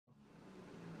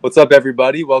What's up,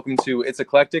 everybody? Welcome to It's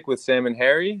Eclectic with Sam and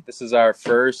Harry. This is our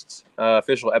first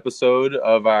official episode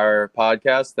of our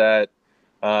podcast that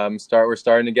we're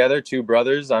starting together. Two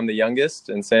brothers. I'm the youngest,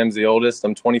 and Sam's the oldest.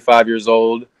 I'm 25 years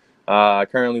old. I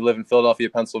currently live in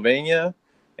Philadelphia, Pennsylvania.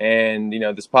 And,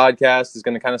 this podcast is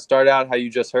going to kind of start out how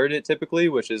you just heard it typically,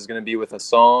 which is going to be with a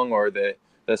song or the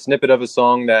snippet of a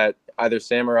song that either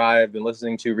Sam or I have been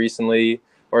listening to recently,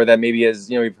 or that maybe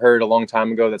we've heard a long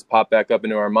time ago that's popped back up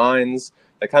into our minds,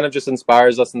 that kind of just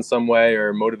inspires us in some way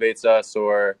or motivates us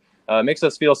or makes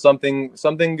us feel something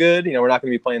good. We're not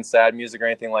going to be playing sad music or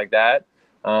anything like that.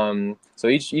 So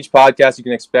each podcast you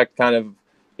can expect kind of,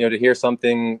 to hear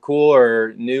something cool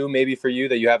or new maybe for you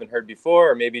that you haven't heard before,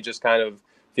 or maybe just kind of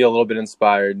feel a little bit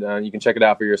inspired. You can check it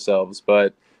out for yourselves.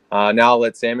 But now I'll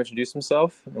let Sam introduce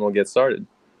himself and we'll get started.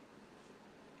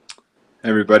 Hey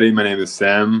everybody, my name is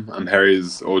Sam. I'm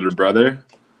Harry's older brother.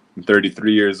 I'm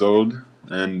 33 years old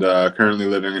and currently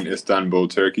living in Istanbul,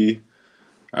 Turkey.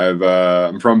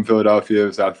 I'm from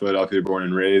Philadelphia, South Philadelphia, born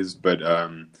and raised, but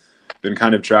been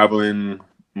kind of traveling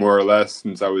more or less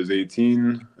since I was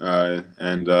 18.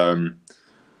 And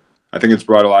I think it's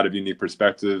brought a lot of unique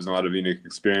perspectives and a lot of unique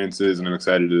experiences, and I'm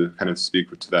excited to kind of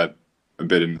speak to that a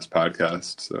bit in this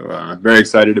podcast. So very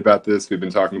excited about this. We've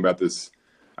been talking about this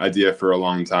idea for a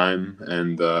long time,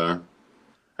 and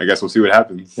I guess we'll see what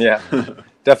happens. Yeah,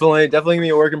 definitely gonna be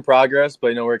a work in progress,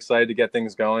 but we're excited to get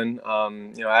things going.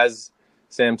 As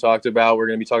Sam talked about, we're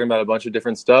going to be talking about a bunch of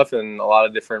different stuff and a lot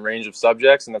of different range of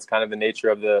subjects, and that's kind of the nature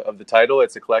of the title.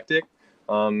 It's eclectic,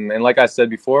 and like I said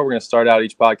before, we're going to start out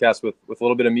each podcast with a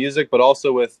little bit of music, but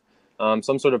also with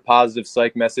some sort of positive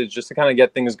psych message, just to kind of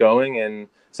get things going and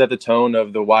set the tone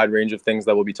of the wide range of things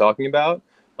that we'll be talking about.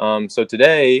 So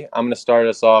today, I'm going to start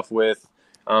us off with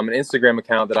an Instagram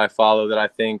account that I follow that I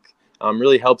think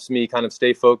really helps me kind of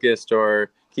stay focused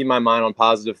or keep my mind on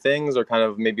positive things, or kind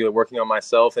of maybe working on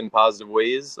myself in positive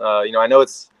ways. I know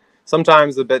it's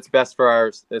sometimes it's best for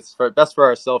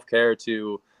our self-care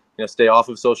to stay off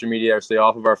of social media or stay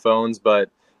off of our phones. But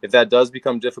if that does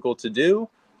become difficult to do,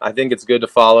 I think it's good to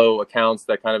follow accounts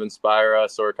that kind of inspire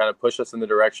us or kind of push us in the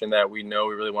direction that we know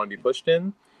we really want to be pushed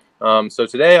in. So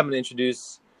today I'm going to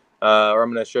introduce, or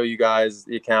I'm going to show you guys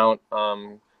the account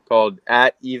called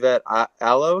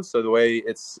 @YvetteAllo. So the way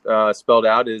it's spelled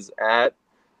out is @YVETTE_ALOE,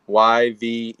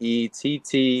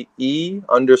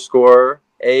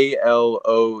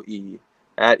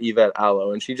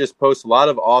 @YvetteAllo. And she just posts a lot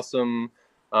of awesome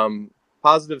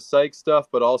positive psych stuff,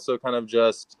 but also kind of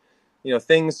just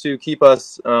things to keep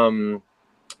us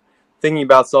thinking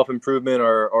about self-improvement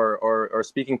or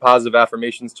speaking positive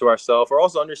affirmations to ourselves, or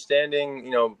also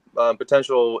understanding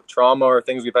potential trauma or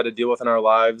things we've had to deal with in our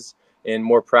lives in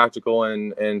more practical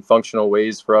and functional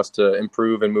ways for us to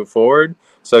improve and move forward.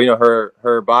 So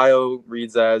her bio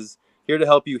reads as, here to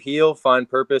help you heal, find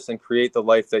purpose, and create the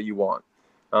life that you want.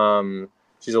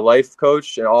 She's a life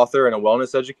coach, an author, and a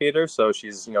wellness educator. So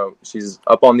she's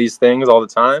up on these things all the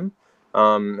time.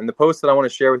 And the post that I want to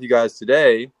share with you guys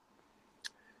today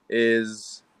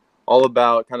is all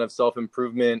about kind of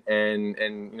self-improvement and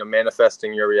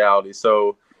manifesting your reality.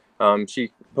 So she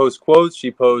posts quotes,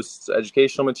 she posts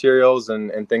educational materials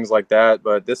and things like that.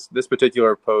 But this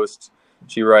particular post,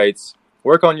 she writes,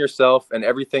 "Work on yourself and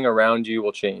everything around you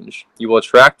will change. You will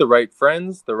attract the right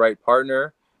friends, the right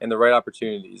partner, and the right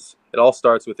opportunities. It all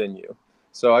starts within you."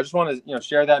 So I just want to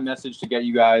share that message to get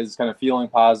you guys kind of feeling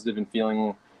positive and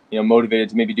feeling motivated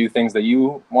to maybe do things that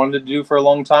you wanted to do for a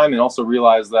long time, and also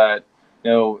realize that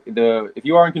if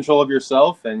you are in control of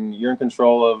yourself and you're in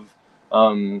control of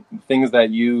things that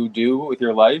you do with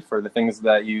your life, or the things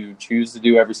that you choose to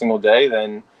do every single day,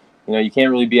 then you can't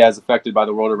really be as affected by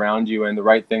the world around you, and the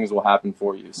right things will happen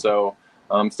for you. So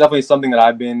it's definitely something that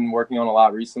I've been working on a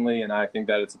lot recently, and I think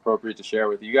that it's appropriate to share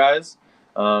with you guys.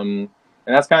 And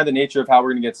that's kind of the nature of how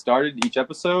we're going to get started each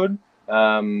episode.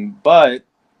 But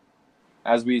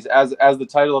as the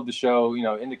title of the show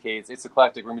indicates, it's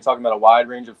eclectic. We're going to be talking about a wide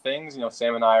range of things.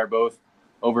 Sam and I are both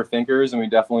overthinkers, and we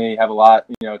definitely have a lot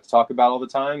to talk about all the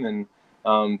time. And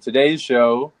today's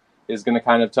show is going to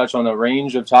kind of touch on a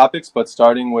range of topics, but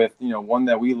starting with one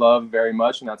that we love very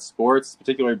much, and that's sports,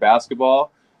 particularly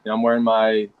basketball. I'm wearing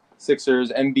my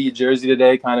Sixers MB jersey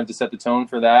today, kind of to set the tone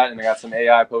for that, and I got some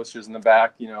AI posters in the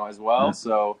back as well.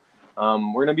 So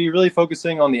we're going to be really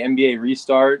focusing on the NBA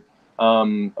restart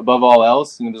above all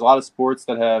else. There's a lot of sports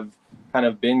that have kind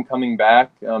of been coming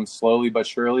back slowly but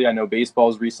surely. I know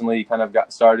baseball's recently kind of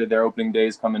got started, their opening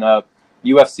days coming up.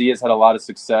 UFC has had a lot of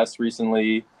success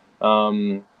recently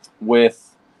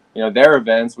with their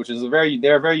events, which is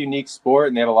they're a very unique sport,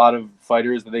 and they have a lot of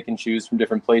fighters that they can choose from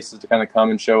different places to kind of come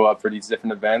and show up for these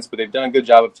different events. But they've done a good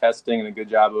job of testing and a good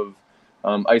job of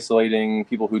isolating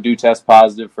people who do test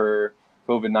positive for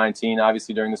COVID-19.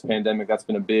 Obviously, during this pandemic, that's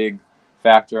been a big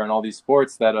factor in all these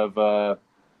sports that have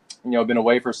been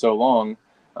away for so long.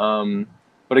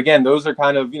 But again, those are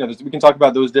kind of we can talk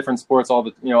about those different sports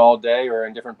all day or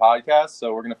in different podcasts.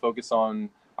 So we're going to focus on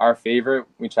our favorite,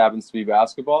 which happens to be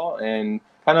basketball, and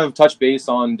kind of touch base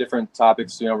on different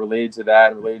topics, related to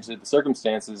that and related to the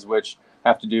circumstances, which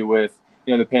have to do with,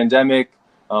 the pandemic,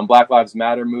 Black Lives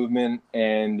Matter movement,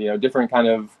 and, different kind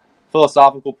of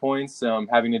philosophical points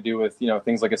having to do with,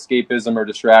 things like escapism or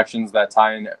distractions that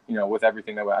tie in, with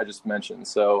everything that I just mentioned.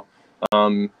 So,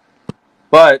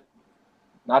 but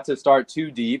not to start too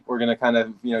deep, we're going to kind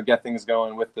of, get things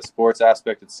going with the sports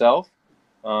aspect itself.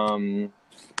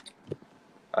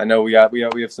 I know we have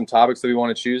some topics that we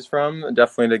want to choose from,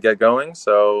 definitely to get going.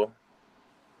 So,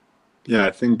 yeah,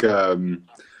 I think the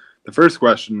first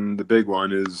question, the big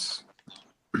one, is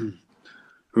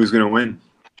who's going to win?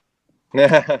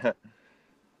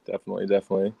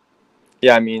 Definitely.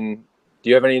 Yeah, I mean, do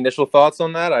you have any initial thoughts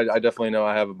on that? I definitely know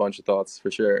I have a bunch of thoughts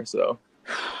for sure. So,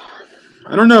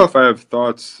 I don't know if I have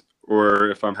thoughts or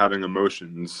if I'm having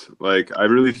emotions. Like, I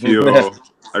really feel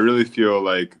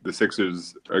like the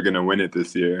Sixers are going to win it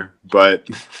this year, but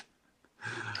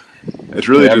it's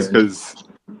really just because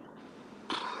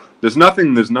there's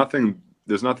nothing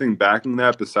backing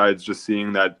that besides just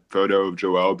seeing that photo of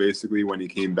Joel basically when he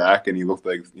came back and he looked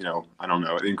like, I don't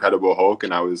know, the Incredible Hulk.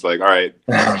 And I was like, all right.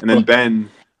 And then Ben,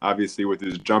 obviously with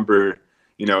his jumper,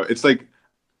 it's like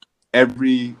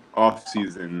every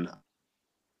offseason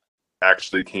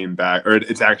actually came back, or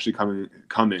it's actually coming.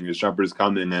 His jumper's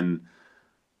coming, and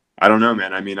I don't know,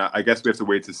 man. I mean, I guess we have to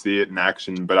wait to see it in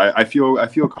action, but I feel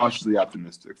cautiously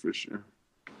optimistic for sure.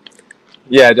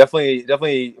 Yeah,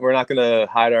 definitely. We're not going to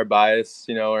hide our bias,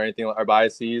 or anything, our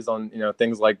biases on,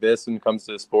 things like this when it comes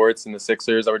to sports and the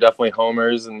Sixers. We're definitely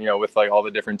homers, and with like all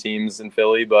the different teams in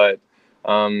Philly. But,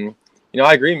 I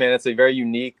agree, man. It's a very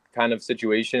unique kind of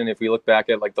situation. If we look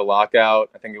back at like the lockout,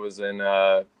 I think it was in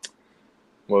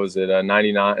 98,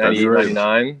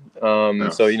 99. No.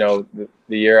 So,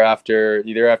 the year after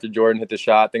Jordan hit the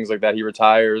shot, things like that, he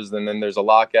retires, and then there's a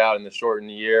lockout and the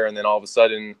shortened year, and then all of a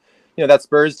sudden, that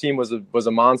Spurs team was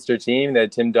a monster team. They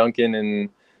had Tim Duncan and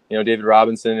David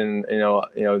Robinson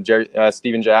and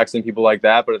Steven Jackson, people like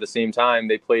that. But at the same time,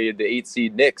 they played the 8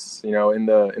 seed Knicks, in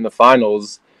the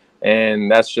finals,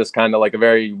 and that's just kind of like a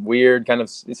very weird kind of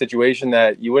situation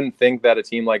that you wouldn't think that a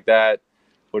team like that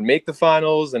would make the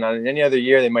finals, and on any other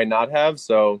year they might not have.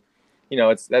 So,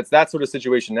 that's that sort of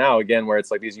situation now again, where it's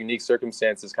like these unique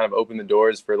circumstances kind of open the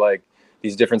doors for like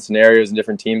these different scenarios and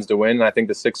different teams to win. And I think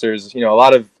the Sixers, a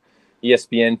lot of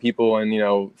ESPN people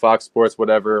and Fox Sports,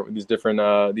 whatever, these different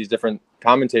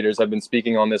commentators have been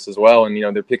speaking on this as well, and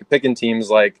they're picking teams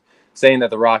like saying that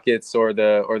the Rockets or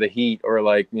the Heat or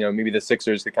like maybe the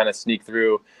Sixers could kind of sneak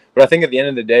through. But I think at the end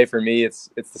of the day, for me, it's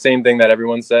the same thing that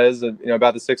everyone says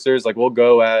about the Sixers. Like, we'll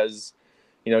go as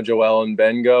Joel and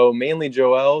Ben go. Mainly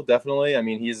Joel, definitely. I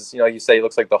mean, he's like you say, he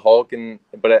looks like the Hulk,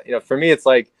 but for me, it's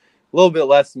like a little bit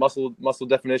less muscle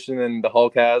definition than the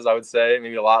Hulk has, I would say,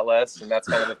 maybe a lot less. And that's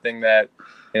kind of the thing that,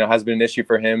 has been an issue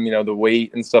for him, the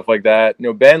weight and stuff like that.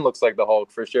 Ben looks like the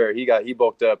Hulk for sure. He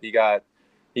bulked up, he got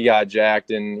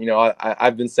jacked. And,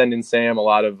 I've been sending Sam a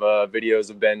lot of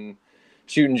videos of Ben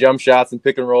shooting jump shots and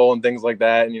pick and roll and things like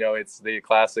that. And, it's the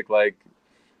classic, like,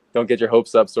 don't get your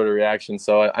hopes up sort of reaction.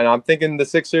 So I'm thinking the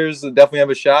Sixers definitely have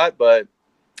a shot, but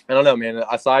I don't know, man.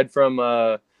 Aside from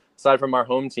our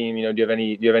home team, do you have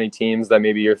any teams that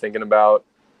maybe you're thinking about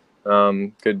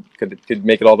could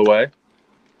make it all the way?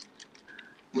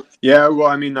 Yeah, well,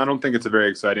 I mean, I don't think it's a very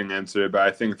exciting answer, but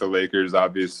I think the Lakers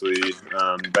obviously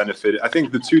benefited. I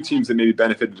think the two teams that maybe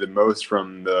benefited the most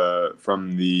from the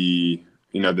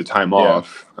the time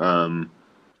off.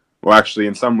 Well, actually,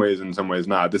 in some ways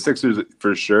not. The Sixers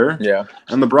for sure. Yeah.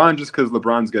 And LeBron, just because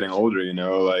LeBron's getting older,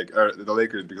 or the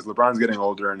Lakers because LeBron's getting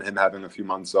older and him having a few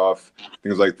months off,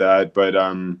 things like that. But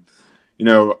I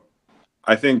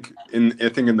think in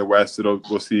the West,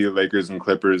 we'll see Lakers and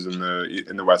Clippers in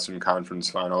the Western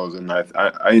Conference Finals, and I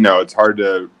it's hard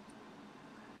to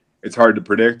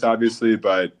predict, obviously,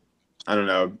 but I don't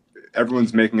know.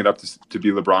 Everyone's making it up to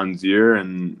be LeBron's year,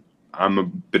 and I'm a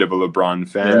bit of a LeBron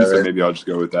fan, so maybe I'll just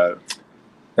go with that.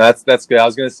 That's good. I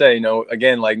was gonna say,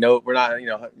 again, like, no, we're not,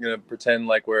 gonna pretend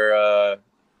like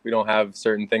we don't have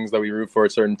certain things that we root for,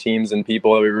 certain teams and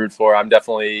people that we root for. I'm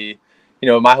definitely,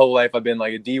 my whole life I've been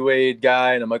like a D Wade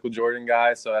guy and a Michael Jordan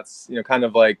guy, so that's kind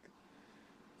of like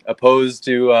opposed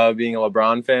to being a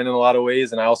LeBron fan in a lot of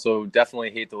ways, and I also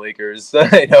definitely hate the Lakers. So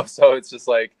it's just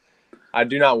like I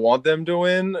do not want them to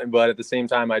win, but at the same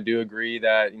time, I do agree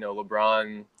that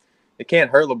LeBron. It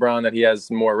can't hurt LeBron that he has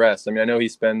more rest. I mean, I know he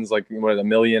spends like $1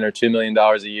 million or $2 million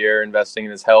a year investing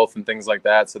in his health and things like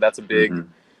that, so that's a big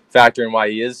factor in why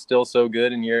he is still so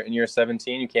good in year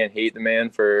 17. You can't hate the man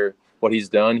for what he's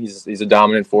done. He's a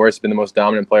dominant force, been the most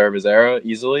dominant player of his era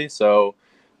easily. So,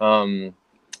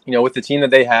 with the team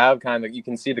that they have, kind of you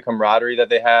can see the camaraderie that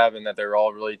they have, and that they're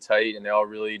all really tight, and they all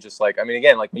really just like. I mean,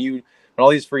 again, like when all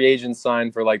these free agents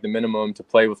sign for like the minimum to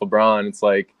play with LeBron, it's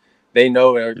like they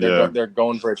know they're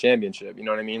going for a championship. You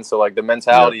know what I mean? So like the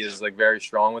mentality is like very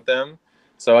strong with them.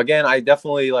 So again, I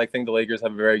definitely like think the Lakers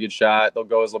have a very good shot. They'll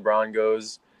go as LeBron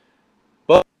goes.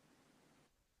 But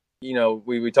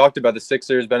we talked about the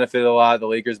Sixers benefited a lot. The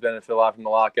Lakers benefit a lot from the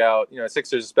lockout.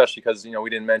 Sixers especially because we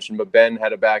didn't mention, but Ben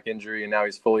had a back injury and now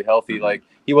he's fully healthy. Like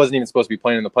he wasn't even supposed to be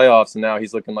playing in the playoffs, and now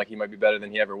he's looking like he might be better than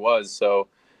he ever was. So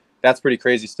that's pretty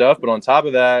crazy stuff. But on top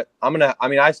of that, I'm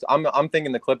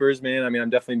thinking the Clippers, man. I mean, I've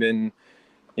definitely been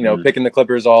picking the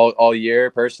Clippers all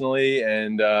year personally,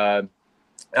 and I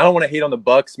don't want to hate on the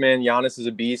Bucks, man. Giannis is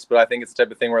a beast, but I think it's the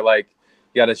type of thing where like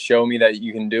you got to show me that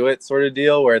you can do it sort of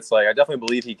deal, where it's like I definitely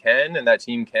believe he can and that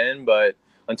team can, but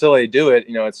until they do it,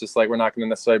 it's just like we're not going to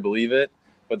necessarily believe it.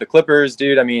 But the Clippers,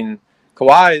 dude, I mean,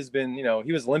 Kawhi has been,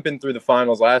 he was limping through the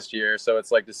finals last year, so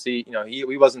it's like to see,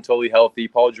 he wasn't totally healthy.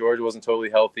 Paul George wasn't totally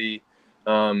healthy,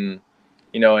 and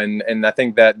I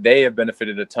think that they have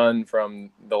benefited a ton from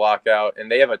the lockout, and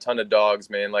they have a ton of dogs,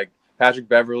 man, like Patrick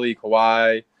Beverley,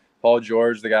 Kawhi, Paul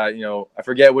George, the guy, I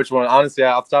forget which one. Honestly,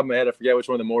 off the top of my head, I forget which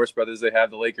one of the Morris brothers they have.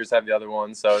 The Lakers have the other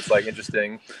one, so it's like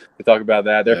interesting to talk about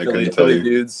that. They're Philly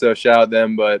dudes, so shout out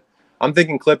them. But I'm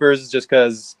thinking Clippers just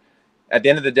because at the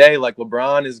end of the day, like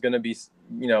LeBron is going to be,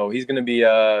 he's going to be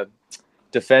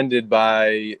defended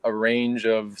by a range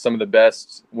of some of the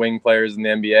best wing players in the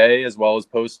NBA as well as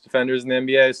post defenders in the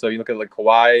NBA. So you look at like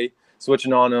Kawhi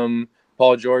switching on him,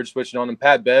 Paul George switching on him.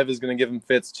 Pat Bev is going to give him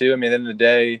fits too. I mean, at the end of the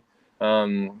day,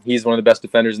 he's one of the best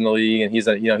defenders in the league, and he's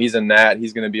in that.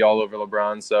 He's going to be all over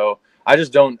LeBron. So I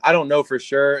don't know for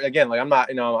sure. Again, like I'm not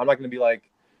going to be like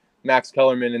Max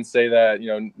Kellerman and say that,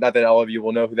 not that all of you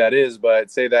will know who that is,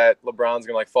 but say that LeBron's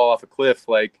going to like fall off a cliff,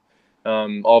 like,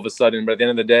 all of a sudden. But at the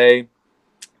end of the day,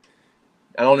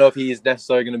 I don't know if he's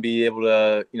necessarily going to be able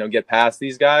to, get past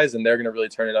these guys, and they're going to really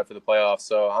turn it up for the playoffs.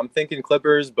 So I'm thinking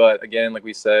Clippers, but again, like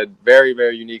we said, very,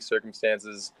 very unique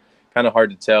circumstances. Kind of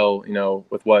hard to tell,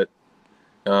 with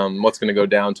what's going to go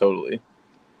down totally.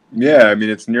 Yeah, I mean,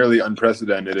 it's nearly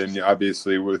unprecedented, and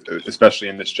obviously, especially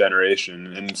in this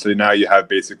generation. And so now you have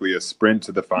basically a sprint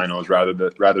to the finals rather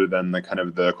than the kind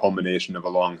of the culmination of a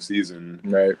long season.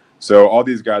 Right. So all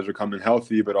these guys are coming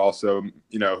healthy, but also,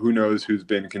 who knows who's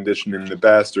been conditioning the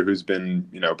best or who's been,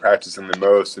 practicing the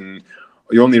most, and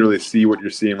you only really see what you're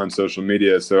seeing on social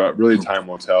media. So really, time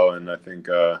will tell, and I think,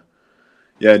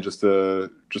 in just a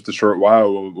short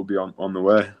while, we'll be on the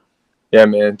way. Yeah,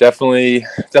 man, definitely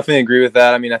agree with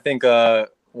that. I mean, I think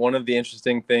one of the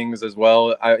interesting things as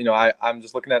well, I'm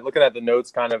just looking at the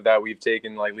notes kind of that we've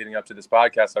taken like leading up to this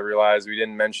podcast. I realized we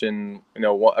didn't mention,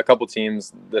 a couple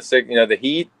teams. The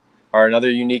Heat are another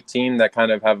unique team that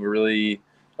kind of have a really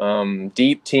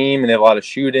deep team, and they have a lot of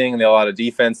shooting, and they have a lot of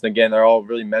defense. And again, they're all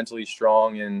really mentally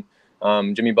strong.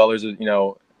 And Jimmy Butler's,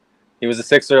 he was a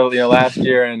Sixer, last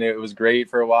year, and it was great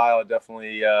for a while. I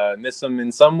definitely miss him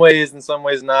in some ways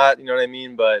not. You know what I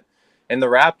mean? But and the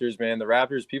Raptors, man,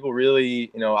 people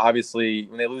really, obviously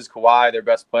when they lose Kawhi, their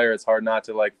best player, it's hard not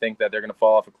to like think that they're going to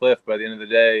fall off a cliff. But at the end of the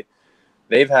day,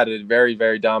 they've had a very,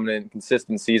 very dominant,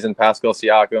 consistent season. Pascal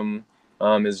Siakam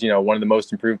is, one of the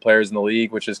most improved players in the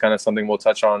league, which is kind of something we'll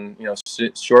touch on,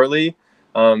 shortly.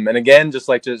 And again, just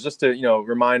to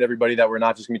remind everybody that we're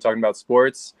not just going to be talking about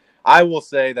sports. I will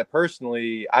say that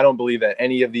personally, I don't believe that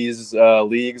any of these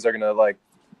leagues are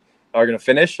gonna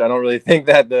finish. I don't really think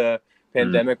that the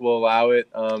pandemic will allow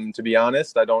it. To be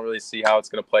honest, I don't really see how it's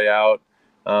gonna play out.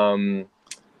 In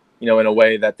a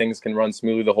way that things can run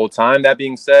smoothly the whole time. That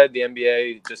being said, the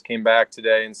NBA just came back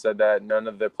today and said that none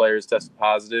of the players tested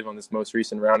positive on this most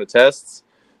recent round of tests.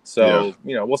 So,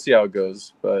 we'll see how it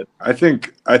goes. But I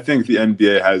think the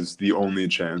NBA has the only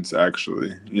chance,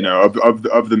 actually. Of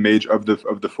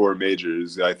the four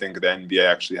majors, I think the NBA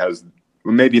actually has,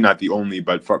 well, maybe not the only,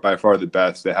 but by far the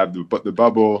best. They have the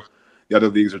bubble. The other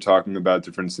leagues are talking about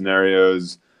different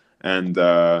scenarios, and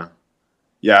I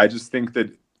just think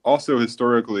that also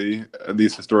historically, at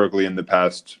least historically in the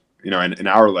past, in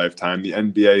our lifetime, the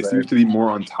NBA seems Right. to be more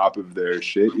on top of their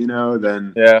shit,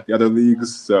 than Yeah, the other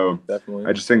leagues. So definitely.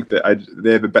 I just think that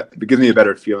it gives me a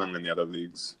better feeling than the other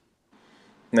leagues.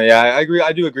 No, yeah, I agree.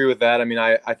 I do agree with that. I mean,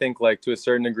 I think like to a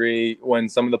certain degree, when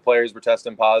some of the players were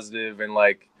testing positive, and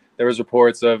like there was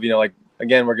reports of like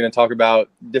again, we're going to talk about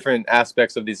different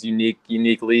aspects of this unique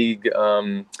league,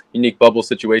 unique bubble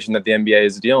situation that the NBA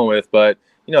is dealing with. But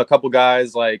a couple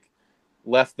guys like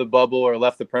left the bubble or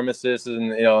left the premises,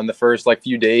 and in the first like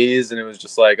few days, and it was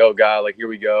just like, oh god, like here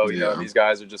we go. Yeah. These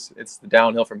guys are just, it's the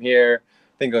downhill from here.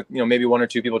 I think like, maybe one or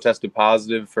two people tested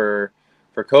positive for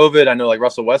COVID. I know like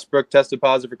Russell Westbrook tested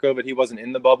positive for COVID. He wasn't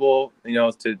in the bubble,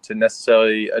 to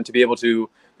necessarily and to be able to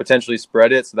potentially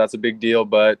spread it. So that's a big deal.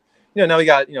 But now we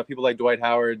got people like Dwight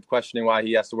Howard questioning why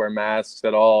he has to wear masks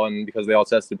at all, and because they all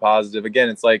tested positive. Again,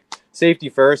 it's like safety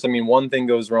first. I mean, one thing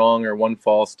goes wrong or one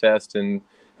false test, and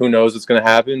who knows what's going to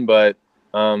happen. But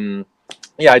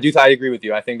yeah, I agree with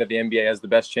you. I think that the NBA has the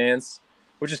best chance,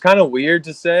 which is kind of weird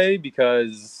to say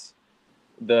because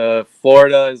the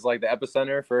Florida is like the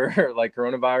epicenter for like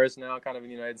coronavirus now, kind of in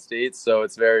the United States. So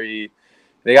it's they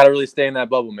got to really stay in that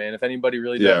bubble, man. If anybody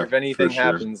really does, Yeah, if anything for sure.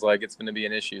 happens, like it's going to be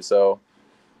an issue. So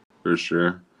For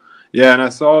sure. Yeah, and I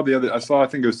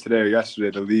think it was today or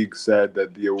yesterday, the league said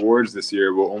that the awards this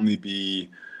year will only be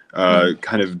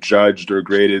kind of judged or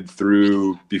graded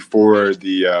through before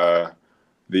the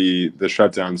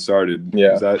shutdown started.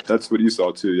 Yeah. That's what you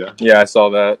saw too, yeah? Yeah, I saw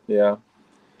that. Yeah.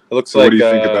 It looks So like what do you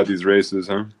think about these races,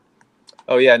 huh?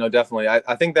 Oh yeah, no, definitely.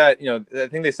 I think that I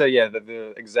think they said that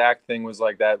the exact thing was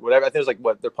like that. Whatever. I think it was like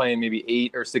what they're playing, maybe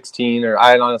 8 or 16, or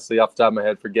I honestly off the top of my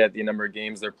head forget the number of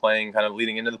games they're playing, kind of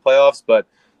leading into the playoffs. But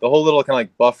the whole little kind of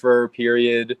like buffer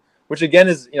period, which again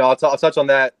is I'll touch on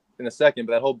that in a second.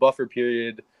 But that whole buffer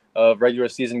period of regular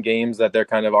season games that they're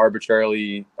kind of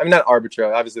arbitrarily, I mean not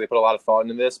arbitrarily, obviously they put a lot of thought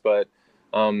into this, but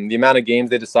the amount of games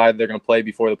they decide they're going to play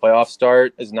before the playoffs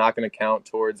start is not going to count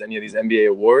towards any of these NBA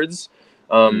awards.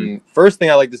 First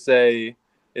thing I like to say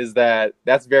is that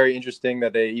that's very interesting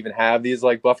that they even have these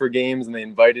like buffer games, and they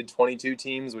invited 22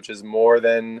 teams, which is more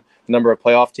than the number of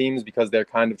playoff teams, because they're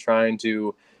kind of trying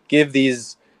to give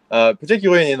these,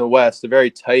 particularly in the West, a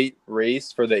very tight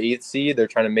race for the 8th seed. They're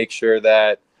trying to make sure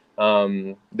that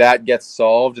that gets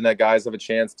solved and that guys have a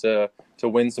chance to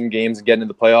win some games and get into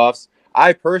the playoffs.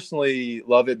 I personally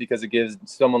love it because it gives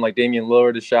someone like Damian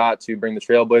Lillard a shot to bring the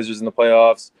Trailblazers in the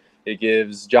playoffs. It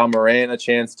gives John Morant a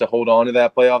chance to hold on to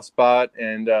that playoff spot,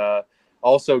 and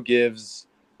also gives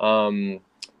what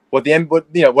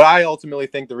I ultimately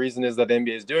think the reason is that the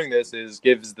NBA is doing this is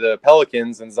gives the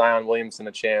Pelicans and Zion Williamson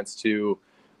a chance to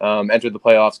enter the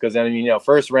playoffs, because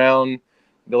first round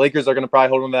the Lakers are going to probably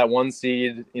hold on to that 1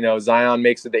 seed. Zion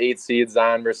makes it the 8th seed.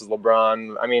 Zion versus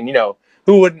LeBron. I mean,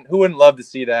 who wouldn't love to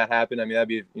see that happen? I mean, that'd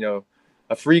be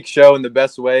a freak show in the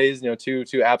best ways.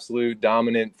 Two absolute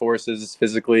dominant forces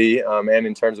physically and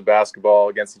in terms of basketball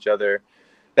against each other.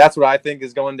 That's what I think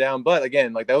is going down. But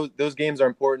again, like those games are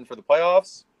important for the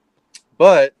playoffs.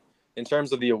 But in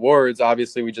terms of the awards,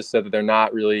 obviously we just said that they're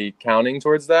not really counting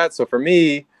towards that. So for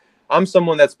me, I'm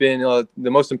someone that's been the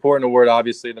most important award,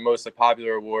 obviously the most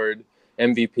popular award,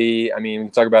 MVP. I mean, we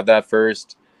can talk about that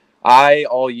first. I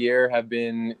all year have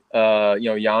been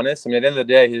Giannis. I mean, at the end of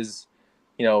the day,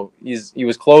 he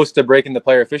was close to breaking the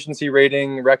player efficiency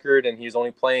rating record, and he's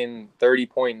only playing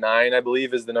 30.9, I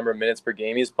believe, is the number of minutes per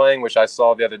game he's playing, which I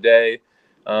saw the other day.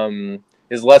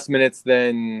 His less minutes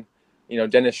than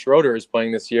Dennis Schroeder is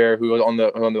playing this year, who on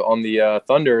the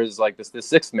Thunder is like the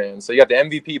 6th man. So you got the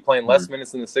MVP playing less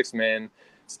minutes than the 6th man,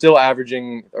 still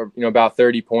averaging about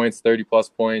 30 points, 30 plus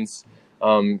points.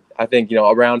 I think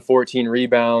around 14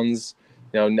 rebounds.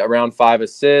 Around 5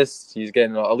 assists. He's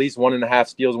getting at least 1.5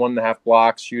 steals, 1.5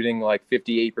 blocks, shooting like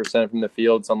 58% from the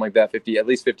field, something like that, at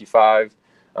least 55,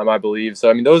 I believe. So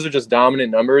I mean, those are just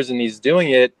dominant numbers, and he's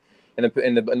doing it, and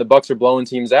the Bucks are blowing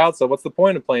teams out. So what's the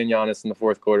point of playing Giannis in the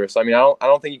 4th quarter? So I mean, I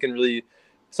don't think you can really.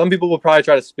 Some people will probably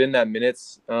try to spin that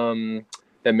minutes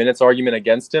argument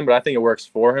against him, but I think it works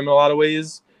for him in a lot of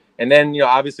ways. And then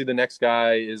obviously the next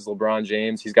guy is LeBron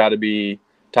James. He's got to be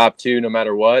top 2 no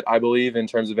matter what, I believe, in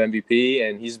terms of MVP.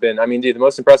 And he's been, I mean, dude, the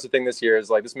most impressive thing this year is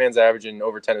like this man's averaging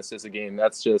over 10 assists a game.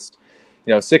 That's just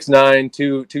 6'9",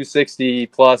 260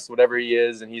 plus whatever he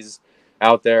is, and he's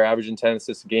out there averaging 10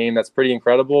 assists a game. That's pretty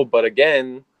incredible. But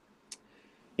again,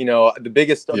 one of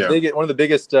the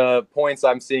biggest points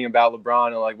I'm seeing about LeBron,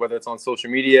 and like whether it's on social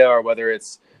media or whether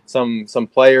it's some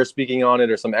player speaking on it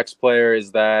or some ex-player,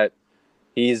 is that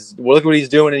look what he's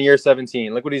doing in year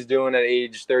 17. Look what he's doing at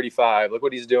age 35. Look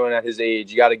what he's doing at his age.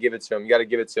 You got to give it to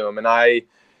him. And I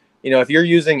if you're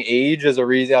using age as a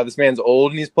reason, this man's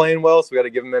old and he's playing well, so we got to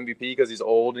give him MVP because he's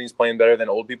old and he's playing better than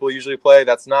old people usually play.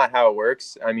 That's not how it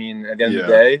works. I mean, at the end of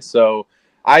the Yeah. day. So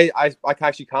I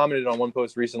actually commented on one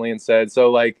post recently and said, so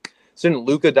like, shouldn't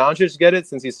Luka Doncic get it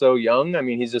since he's so young? I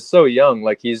mean, he's just so young.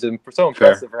 Like, he's so impressive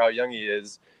Fair. for how young he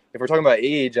is. If we're talking about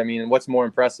age, I mean, what's more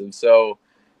impressive? So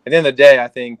at the end of the day, I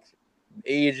think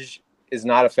age is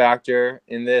not a factor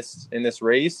in this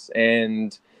race,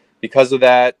 and because of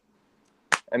that,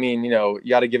 I mean, you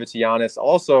got to give it to Giannis.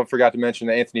 Also, forgot to mention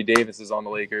that Anthony Davis is on the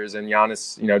Lakers, and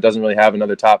Giannis, doesn't really have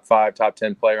another top 5, top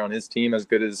 10 player on his team as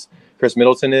good as Chris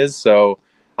Middleton is. So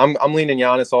I'm leaning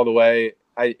Giannis all the way.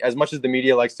 As much as the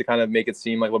media likes to kind of make it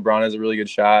seem like LeBron has a really good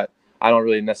shot, I don't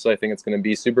really necessarily think it's going to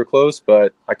be super close,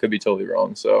 but I could be totally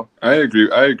wrong. So I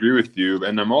agree with you,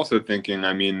 and I'm also thinking.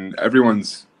 I mean,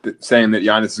 everyone's saying that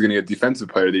Giannis is going to get Defensive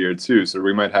Player of the Year too, so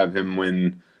we might have him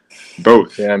win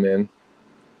both. Yeah, man.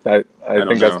 I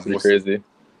think that's pretty crazy.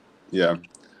 Yeah.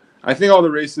 I think all the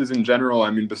races in general,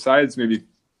 I mean, besides maybe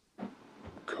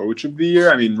Coach of the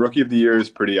Year, I mean, Rookie of the Year is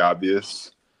pretty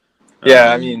obvious.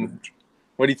 Yeah, I mean,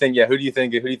 what do you think? Yeah, who do you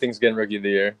think is getting Rookie of the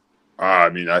Year? I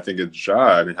mean, I think it's Ja.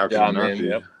 I mean, how can it not be?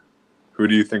 Yep. Who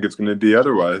do you think it's going to be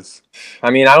otherwise? I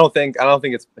mean, I don't think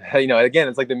it's, again,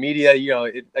 it's like the media,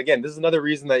 again, this is another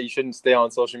reason that you shouldn't stay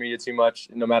on social media too much,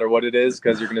 no matter what it is,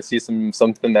 because you're going to see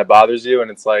something that bothers you.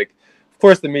 And it's like, of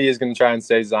course, the media is going to try and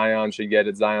say Zion should get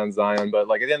it, Zion. But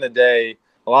like at the end of the day,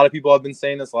 a lot of people have been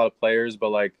saying this, a lot of players, but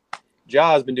like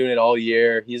Ja has been doing it all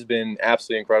year. He's been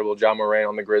absolutely incredible. Ja Morant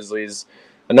on the Grizzlies.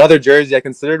 Another jersey I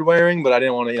considered wearing, but I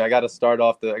didn't want to. I got to start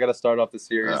off the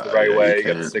series the right way. You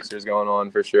got the Sixers going on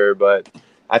for sure, but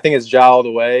I think it's Ja all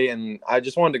the way. And I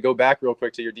just wanted to go back real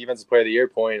quick to your Defensive Player of the Year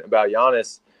point about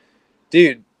Giannis,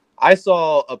 dude. I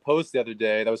saw a post the other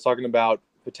day that was talking about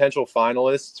potential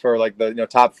finalists for like the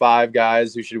top 5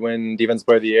 guys who should win Defensive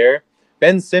Player of the Year.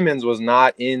 Ben Simmons was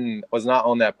not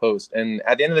on that post, and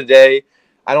at the end of the day,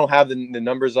 I don't have the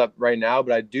numbers up right now,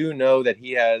 but I do know that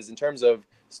he has, in terms of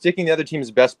sticking the other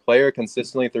team's best player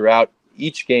consistently throughout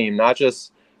each game, not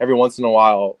just every once in a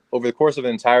while, over the course of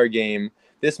an entire game.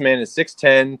 This man is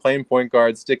 6'10", playing point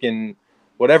guard, sticking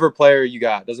whatever player you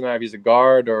got. Doesn't matter if he's a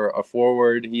guard or a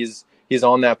forward. He's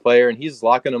on that player, and he's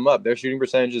locking them up. Their shooting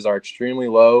percentages are extremely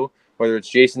low, whether it's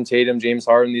Jason Tatum, James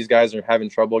Harden. These guys are having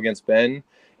trouble against Ben.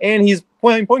 And he's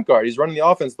playing point guard. He's running the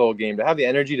offense the whole game. To have the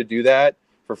energy to do that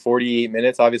for 48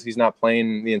 minutes, obviously he's not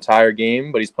playing the entire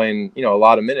game, but he's playing, a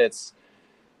lot of minutes.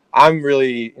 I'm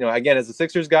really, again, as a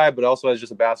Sixers guy, but also as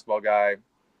just a basketball guy,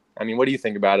 I mean, what do you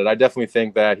think about it? I definitely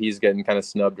think that he's getting kind of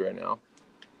snubbed right now.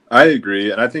 I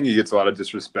agree, and I think he gets a lot of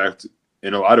disrespect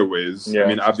in a lot of ways. Yeah. I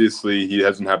mean, obviously he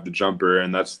doesn't have the jumper,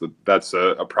 and that's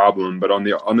a problem. But on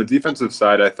the defensive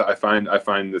side, I find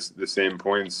the same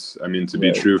points. I mean, to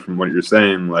be true from what you're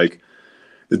saying, like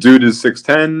the dude is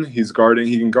 6'10".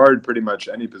 He can guard pretty much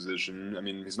any position. I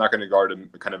mean, he's not going to guard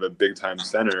a kind of a big time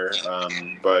center,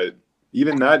 but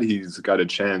even that he's got a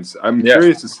chance. I'm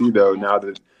curious to see though, now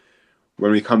that when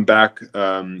we come back,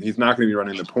 he's not going to be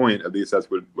running the point. At least that's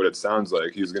what it sounds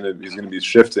like. He's going to be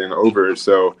shifting over.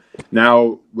 So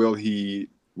now will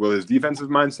his defensive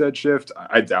mindset shift?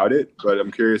 I doubt it, but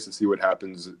I'm curious to see what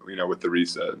happens, with the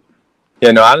reset.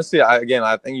 Yeah, no, honestly, I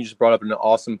think you just brought up an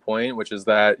awesome point, which is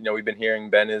that, we've been hearing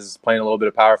Ben is playing a little bit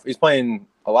of power. He's playing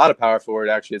a lot of power forward,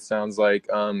 actually, it sounds like,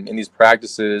 in these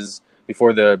practices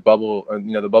before the bubble,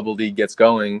 the bubble league gets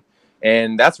going.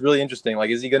 And that's really interesting. Like,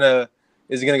 is he going to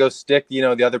go stick,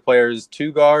 the other player's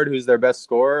 2 guard, who's their best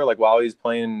scorer, like while he's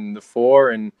playing the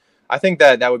 4? And I think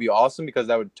that would be awesome, because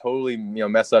that would totally,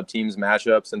 mess up teams'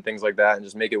 matchups and things like that, and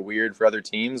just make it weird for other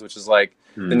teams, which is like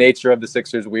the nature of the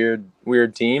Sixers'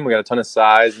 weird team. We got a ton of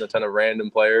size and a ton of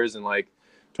random players, and like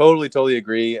totally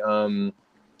agree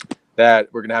that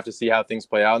we're gonna have to see how things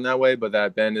play out in that way. But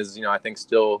that Ben is, I think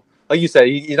still, like you said,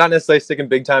 he's not necessarily sticking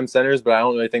big time centers, but I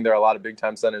don't really think there are a lot of big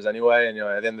time centers anyway. And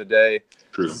at the end of the day,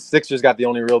 the Sixers got the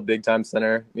only real big time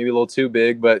center, maybe a little too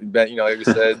big, but like you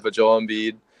said, but Joel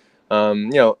Embiid,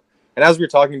 And as we were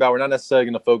talking about, we're not necessarily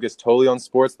going to focus totally on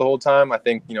sports the whole time. I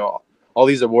think, all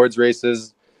these awards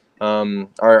races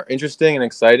are interesting and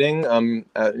exciting,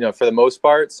 for the most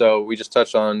part. So we just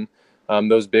touched on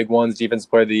those big ones: Defensive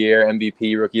Player of the Year,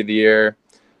 MVP, Rookie of the Year,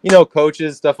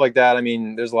 coaches, stuff like that. I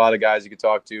mean, there's a lot of guys you could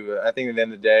talk to. I think at the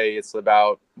end of the day, it's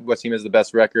about what team has the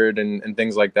best record and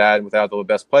things like that without the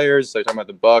best players. So you're talking about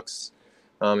the Bucks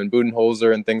and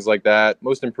Budenholzer and things like that.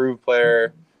 Most improved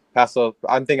player. I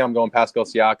think I'm going Pascal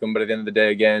Siakam, but at the end of the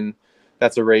day, again,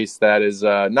 that's a race that is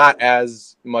not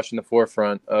as much in the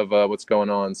forefront of what's going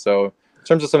on. So In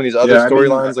terms of some of these other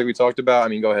storylines like we talked about, I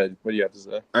mean, go ahead. What do you have to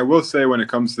say? I will say when it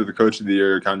comes to the Coach of the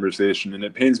Year conversation, and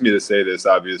it pains me to say this,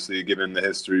 obviously, given the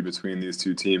history between these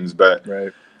two teams, but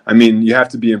right. I mean, you have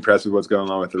to be impressed with what's going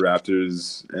on with the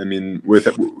Raptors. I mean, with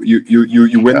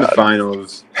you win the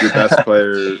finals, your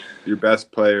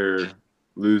best player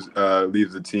leaves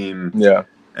the team. Yeah.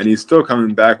 And he's still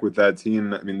coming back with that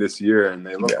team. I mean, this year, and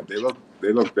they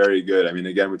look very good. I mean,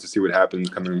 again, we'll to see what happens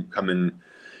coming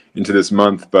into this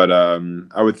month, but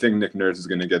I would think Nick Nurse is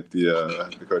going to get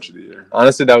the Coach of the Year.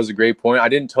 Honestly, that was a great point. I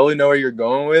didn't totally know where you're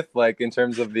going with, like in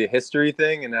terms of the history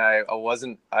thing, and I was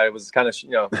kind of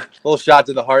a little shot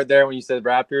to the heart there when you said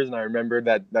Raptors, and I remembered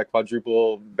that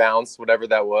quadruple bounce, whatever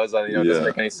that was. It doesn't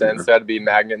make any sense. It had to be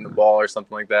magneting the ball or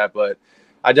something like that, but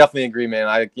I definitely agree, man.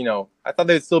 I thought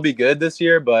they'd still be good this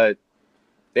year, but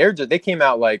they came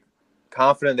out like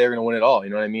confident they were going to win it all. You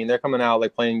know what I mean? They're coming out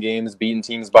like playing games, beating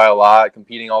teams by a lot,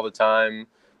 competing all the time,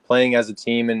 playing as a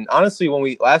team. And honestly,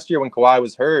 last year when Kawhi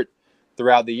was hurt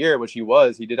throughout the year, which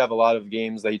he did have a lot of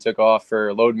games that he took off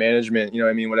for load management. You know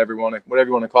what I mean? Whatever you want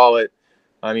to call it.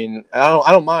 I mean, I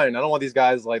don't mind. I don't want these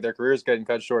guys like their careers getting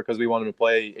cut short because we want them to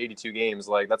play 82 games.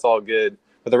 Like that's all good.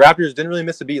 But the Raptors didn't really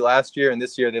miss a beat last year, and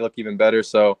this year they look even better.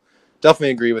 So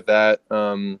definitely agree with that.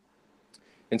 In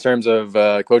terms of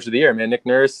Coach of the Year, man, Nick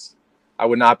Nurse. I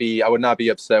would not be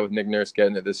upset with Nick Nurse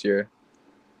getting it this year.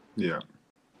 Yeah.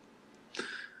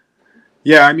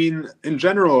 Yeah, I mean, in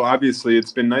general, obviously,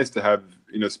 it's been nice to have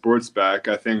sports back.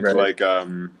 I think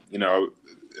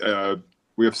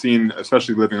we have seen,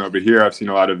 especially living over here, I've seen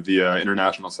a lot of the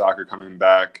international soccer coming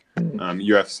back.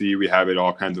 UFC, we have it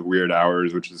all kinds of weird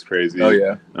hours, which is crazy. Oh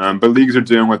yeah. But leagues are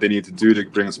doing what they need to do to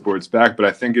bring sports back. But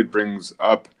I think it brings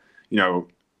up,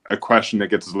 a question that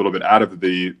gets us a little bit out of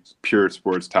the pure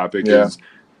sports topic is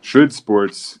should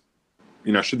sports,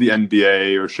 should the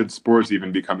NBA or should sports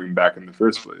even be coming back in the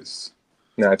first place?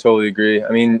 No, I totally agree. I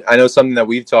mean, I know something that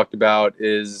we've talked about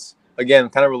is, again,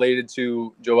 kind of related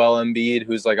to Joel Embiid,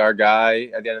 who's like our guy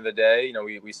at the end of the day.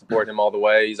 We support him all the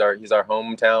way. He's our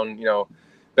hometown,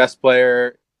 best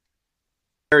player.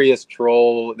 Hilarious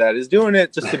troll that is doing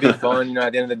it just to be fun.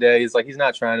 At the end of the day, he's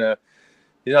not trying to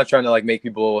like make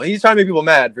people. He's trying to make people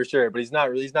mad for sure, but he's not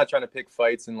trying to pick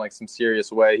fights in like some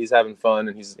serious way. He's having fun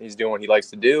and he's doing what he likes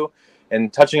to do.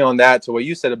 And touching on that to what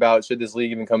you said about should this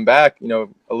league even come back, a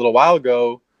little while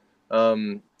ago,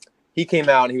 he came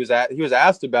out and he was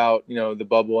asked about the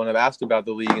bubble, and I've asked about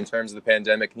the league in terms of the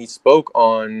pandemic, and he spoke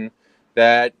on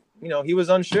that. He was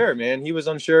unsure, man. He was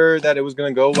unsure that it was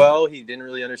going to go well. He didn't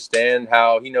really understand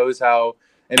he knows how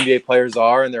NBA players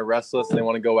are, and they're restless and they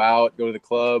want to go out, go to the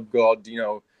club, go out,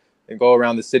 and go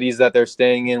around the cities that they're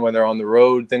staying in when they're on the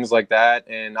road, things like that.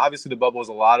 And obviously the bubble has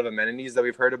a lot of amenities that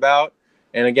we've heard about.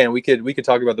 And again, we could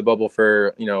talk about the bubble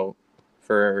for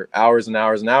hours and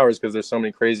hours and hours because there's so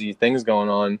many crazy things going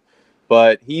on.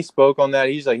 But he spoke on that.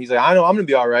 He's like, I know I'm going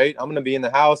to be all right. I'm going to be in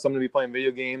the house. I'm going to be playing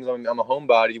video games. I'm a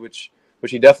homebody, which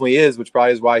he definitely is, which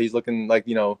probably is why he's looking like,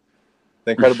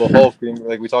 the Incredible Hulk,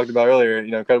 like we talked about earlier,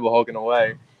 Incredible Hulk in a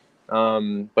way.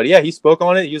 But yeah, he spoke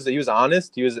on it. He was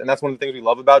honest. And that's one of the things we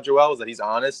love about Joel is that he's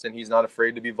honest and he's not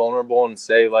afraid to be vulnerable and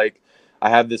say like, I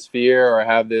have this fear or I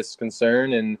have this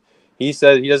concern. And he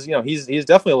said he does, he's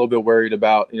definitely a little bit worried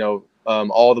about,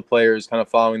 all the players kind of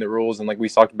following the rules. And like we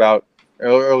talked about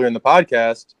earlier in the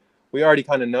podcast, we already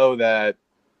kind of know that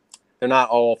they're not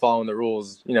all following the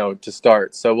rules, to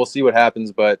start. So we'll see what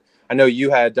happens. But I know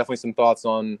you had definitely some thoughts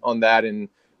on that. And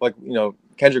like,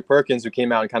 Kendrick Perkins, who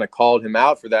came out and kind of called him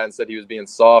out for that and said he was being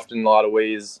soft in a lot of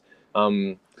ways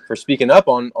for speaking up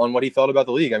on what he felt about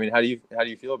the league. I mean, how do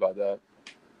you feel about that?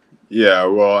 Yeah,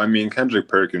 well, I mean, Kendrick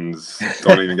Perkins,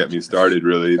 don't even get me started,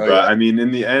 really. But, yeah. I mean,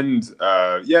 in the end,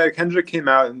 Kendrick came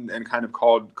out and kind of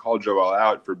called Joel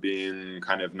out for being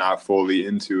kind of not fully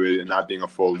into it and not being a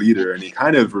full leader. And he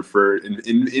kind of inferred,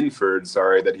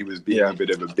 that he was being a bit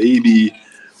of a baby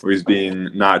or he's being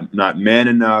not man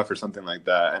enough or something like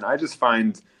that. And I just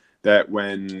find that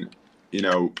when,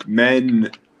 men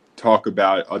talk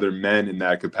about other men in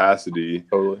that capacity,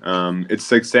 totally.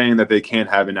 It's like saying that they can't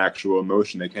have an actual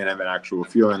emotion, they can't have an actual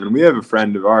feeling. And we have a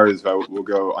friend of ours who will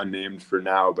go unnamed for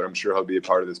now, but I'm sure he'll be a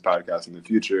part of this podcast in the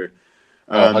future,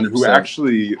 who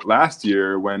actually last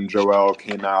year when Joel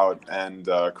came out and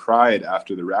cried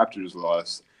after the Raptors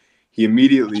loss, he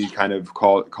immediately kind of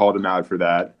called him out for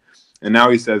that. And now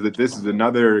he says that this is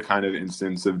another kind of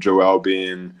instance of Joel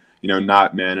being,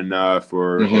 not man enough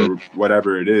or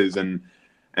whatever it is. And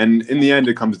in the end,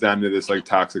 it comes down to this like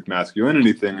toxic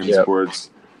masculinity thing in sports.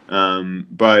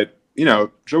 But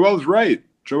Joel's right.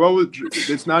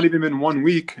 It's not even been 1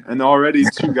 week, and already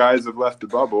two guys have left the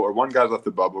bubble, or one guy's left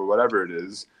the bubble, or whatever it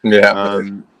is. Yeah.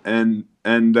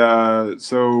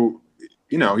 So,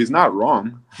 he's not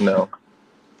wrong. No,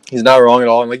 he's not wrong at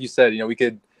all. And like you said, we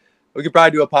could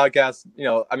probably do a podcast.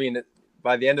 I mean,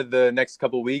 by the end of the next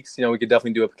couple of weeks, we could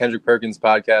definitely do a Kendrick Perkins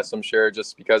podcast, I'm sure,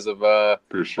 just because of all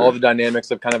the dynamics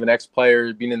of kind of an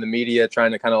ex-player being in the media,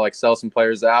 trying to kind of like sell some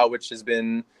players out, which has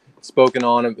been spoken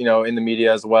on, in the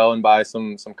media as well, and by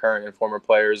some current and former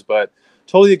players. But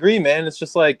totally agree, man. It's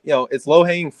just like, it's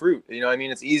low-hanging fruit. I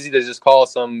mean, it's easy to just call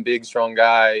some big, strong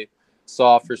guy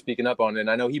soft for speaking up on it.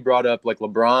 And I know he brought up like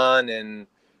LeBron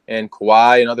and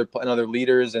Kawhi and other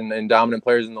leaders and dominant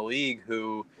players in the league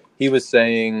who he was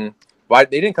saying, why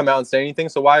they didn't come out and say anything.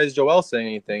 So why is Joel saying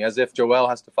anything? As if Joel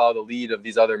has to follow the lead of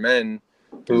these other men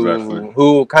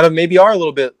who kind of maybe are a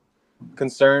little bit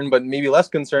concerned, but maybe less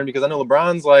concerned, because I know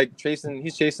LeBron's like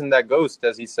he's chasing that ghost,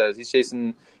 as he says. He's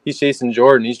chasing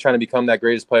Jordan. He's trying to become that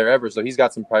greatest player ever. So he's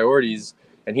got some priorities,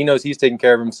 and he knows he's taking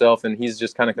care of himself, and he's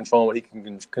just kind of controlling what he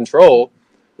can control.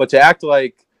 But to act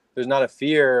like there's not a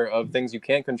fear of things you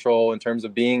can't control in terms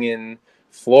of being in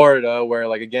Florida, where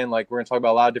like, again, like we're going to talk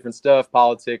about a lot of different stuff,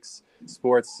 politics,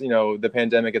 sports, the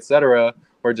pandemic, etc.,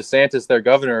 where DeSantis, their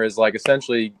governor, is like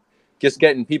essentially just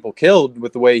getting people killed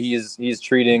with the way he's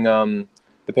treating the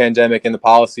pandemic and the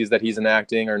policies that he's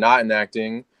enacting or not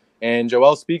enacting. And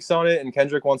Joel speaks on it, and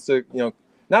Kendrick wants to,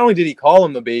 not only did he call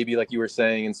him the baby, like you were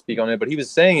saying, and speak on it, but he was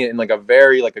saying it in like a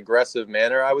very like aggressive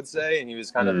manner, I would say. And he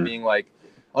was kind of being like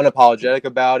unapologetic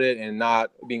about it and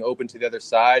not being open to the other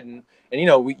side. And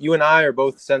you and I are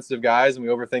both sensitive guys, and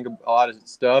we overthink a lot of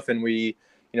stuff, and we're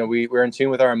in tune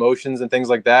with our emotions and things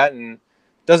like that. And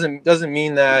doesn't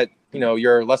mean that,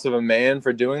 you're less of a man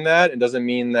for doing that. It doesn't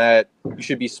mean that you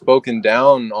should be spoken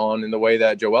down on in the way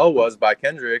that Joel was by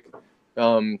Kendrick,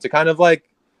 to kind of like,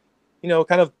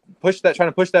 kind of trying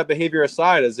to push that behavior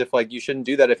aside, as if like you shouldn't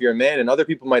do that if you're a man. And other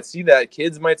people might see that,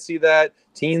 kids might see that,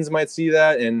 teens might see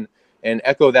that, and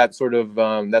echo that sort of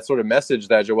message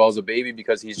that Joel's a baby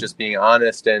because he's just being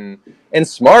honest and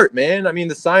smart, man. I mean,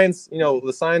 the science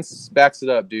backs it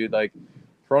up, dude. Like,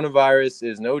 coronavirus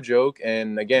is no joke.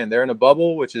 And again, they're in a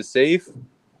bubble, which is safe.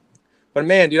 But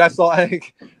man, dude, I saw,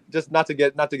 like, just not to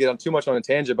get on too much on a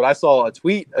tangent, but I saw a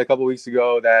tweet a couple weeks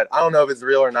ago that I don't know if it's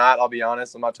real or not. I'll be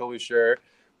honest, I'm not totally sure.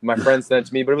 My friend sent it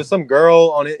to me, but it was some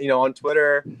girl on it, on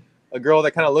Twitter, a girl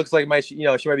that kind of looks like she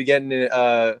might be getting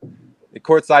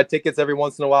courtside tickets every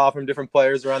once in a while from different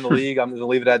players around the league. I'm going to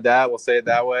leave it at that. We'll say it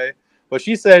that way. But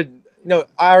she said, I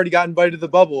already got invited to the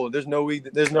bubble. There's no way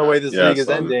this league is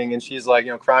ending. And she's like,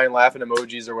 crying, laughing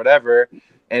emojis or whatever.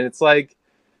 And it's like,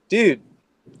 dude,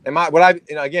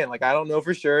 again, like, I don't know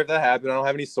for sure if that happened. I don't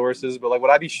have any sources, but like,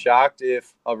 would I be shocked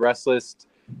if a restless,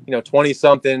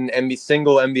 20-something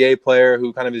single NBA player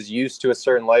who kind of is used to a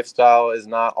certain lifestyle is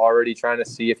not already trying to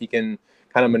see if he can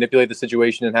kind of manipulate the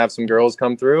situation and have some girls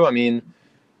come through? I mean,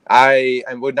 I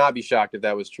would not be shocked if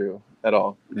that was true at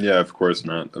all. Yeah, of course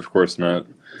not. Of course not.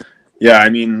 Yeah, I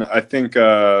mean, I think,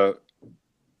 in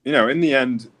the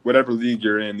end, whatever league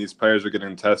you're in, these players are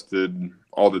getting tested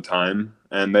all the time,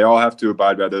 and they all have to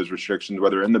abide by those restrictions,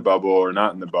 whether in the bubble or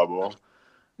not in the bubble.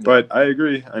 But I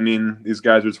agree. I mean, these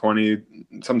guys are 20,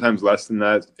 sometimes less than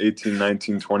that, 18,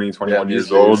 19, 20, 21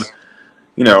 years old.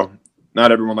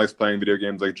 Not everyone likes playing video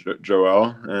games like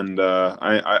Joel. And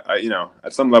I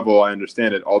at some level, I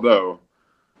understand it. Although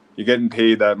you're getting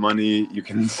paid that money, you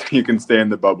can stay in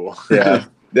the bubble. Yeah.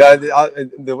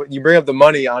 You bring up the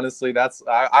money. Honestly,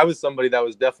 I was somebody that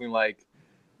was definitely like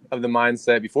of the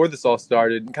mindset before this all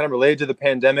started, kind of related to the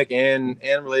pandemic and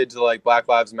related to like Black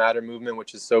Lives Matter movement,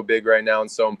 which is so big right now and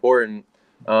so important,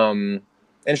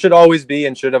 and should always be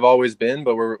and should have always been.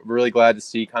 But we're really glad to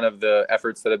see kind of the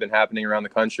efforts that have been happening around the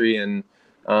country, and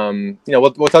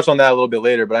we'll touch on that a little bit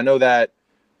later. But I know that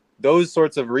those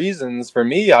sorts of reasons for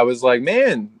me, I was like,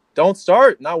 man, don't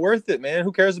start. Not worth it, man.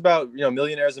 Who cares about,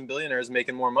 millionaires and billionaires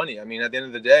making more money? I mean, at the end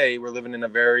of the day, we're living in a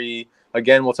very,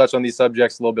 again, we'll touch on these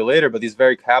subjects a little bit later, but these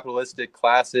very capitalistic,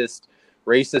 classist,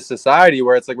 racist society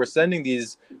where it's like we're sending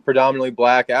these predominantly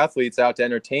black athletes out to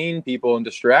entertain people and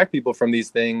distract people from these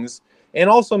things. And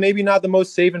also maybe not the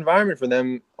most safe environment for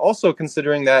them. Also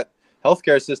considering that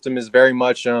healthcare system is very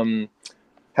much,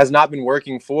 has not been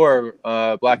working for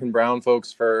black and brown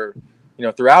folks for,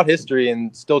 throughout history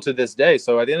and still to this day.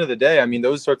 So at the end of the day, I mean,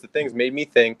 those sorts of things made me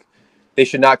think they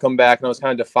should not come back. And I was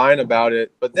kind of defiant about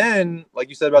it. But then, like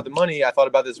you said about the money, I thought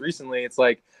about this recently. It's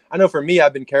like, I know for me,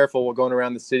 I've been careful while going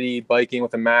around the city, biking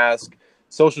with a mask,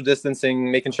 social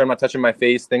distancing, making sure I'm not touching my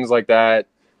face, things like that,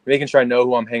 making sure I know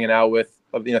who I'm hanging out with,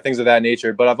 things of that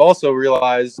nature. But I've also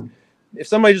realized if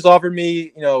somebody just offered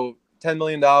me, $10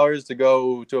 million to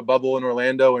go to a bubble in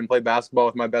Orlando and play basketball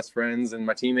with my best friends and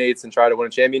my teammates and try to win a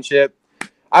championship,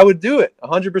 I would do it.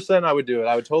 100% I would do it.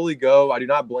 I would totally go. I do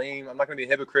not blame. I'm not going to be a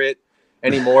hypocrite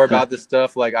anymore about this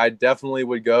stuff. Like, I definitely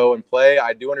would go and play.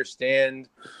 I do understand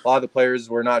a lot of the players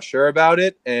were not sure about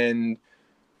it. And,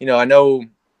 I know,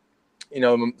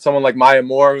 someone like Maya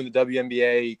Moore in the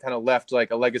WNBA kind of left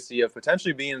like a legacy of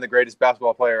potentially being the greatest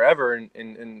basketball player ever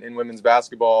in women's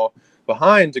basketball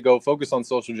behind to go focus on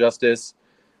social justice.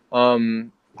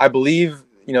 I believe,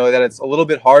 that it's a little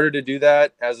bit harder to do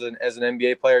that as an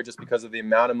NBA player just because of the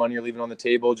amount of money you're leaving on the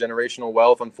table, generational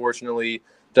wealth. Unfortunately,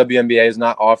 WNBA is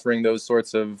not offering those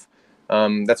sorts of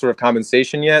that sort of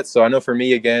compensation yet. So I know for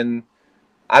me, again,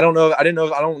 I don't know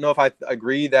if I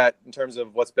agree that in terms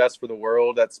of what's best for the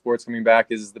world, that sports coming back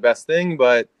is the best thing.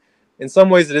 But in some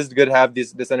ways, it is good to have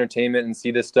this entertainment and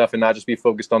see this stuff and not just be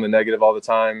focused on the negative all the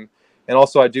time. And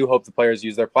also, I do hope the players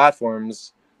use their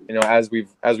platforms. As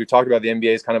we've talked about, the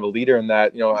NBA is kind of a leader in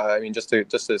that. I mean, just to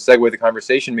segue the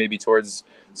conversation maybe towards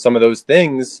some of those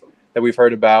things that we've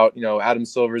heard about. Adam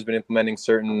Silver has been implementing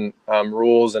certain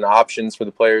rules and options for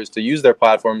the players to use their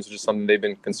platforms, which is something they've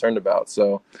been concerned about.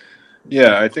 So.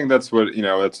 Yeah, I think that's what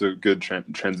that's a good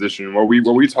transition. What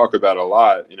we talk about a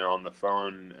lot, on the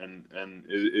phone, and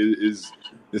is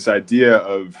this idea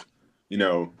of,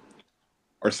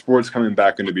 are sports coming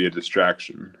back going to be a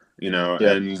distraction? Yeah.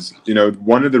 And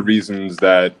one of the reasons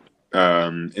that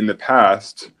in the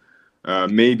past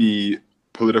maybe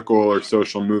political or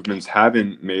social movements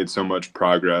haven't made so much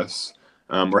progress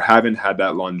or haven't had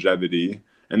that longevity.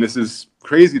 And this is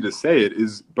crazy to say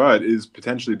but is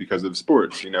potentially because of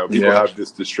sports. People have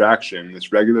this distraction,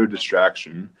 this regular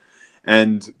distraction.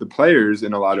 And the players,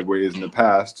 in a lot of ways in the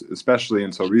past, especially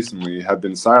until recently, have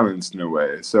been silenced in a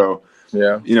way. So,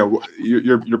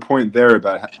 your point there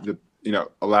about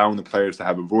allowing the players to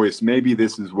have a voice, maybe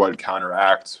this is what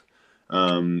counteracts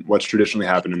what's traditionally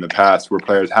happened in the past, where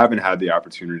players haven't had the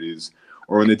opportunities,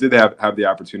 or when they did have the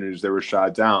opportunities, they were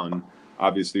shot down.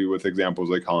 Obviously, with examples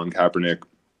like Colin Kaepernick,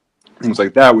 things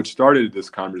like that, which started this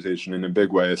conversation in a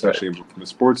big way, especially from the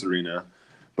sports arena.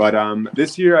 But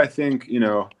this year, I think,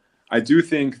 I do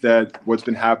think that what's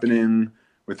been happening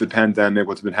with the pandemic,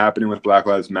 what's been happening with Black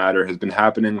Lives Matter has been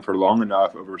happening for long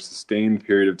enough over a sustained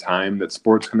period of time that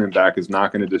sports coming back is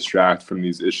not going to distract from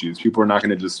these issues. People are not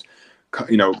going to just,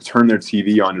 turn their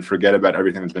TV on and forget about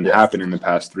everything that's been happening in the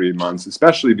past 3 months,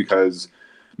 especially because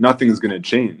nothing's going to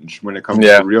change when it comes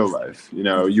to real life.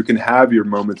 You can have your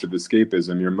moments of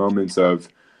escapism, your moments of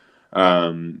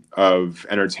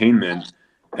entertainment,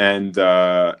 and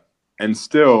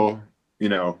still,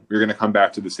 you're going to come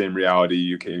back to the same reality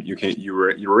you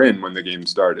were in when the game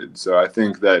started. So I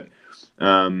think that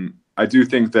I do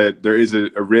think that there is a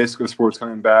risk of sports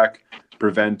coming back,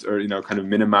 prevent or kind of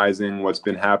minimizing what's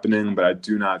been happening, but I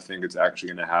do not think it's actually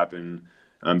going to happen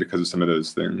because of some of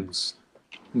those things.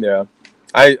 Yeah.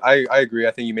 I agree.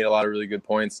 I think you made a lot of really good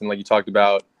points, and like you talked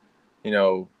about,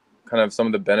 kind of some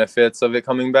of the benefits of it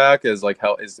coming back as like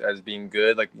as being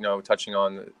good. Like touching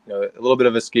on a little bit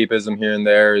of escapism here and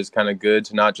there is kind of good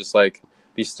to not just like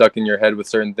be stuck in your head with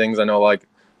certain things. I know like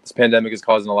this pandemic is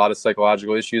causing a lot of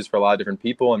psychological issues for a lot of different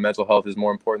people, and mental health is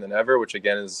more important than ever. Which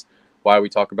again is why we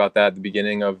talk about that at the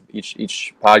beginning of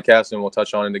each podcast, and we'll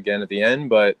touch on it again at the end.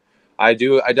 But I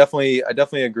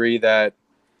definitely agree that.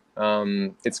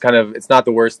 It's not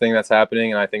the worst thing that's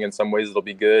happening, and I think in some ways it'll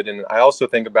be good. And I also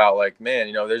think about like, man,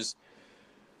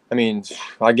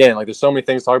 again, like there's so many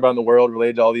things to talk about in the world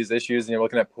related to all these issues. And you're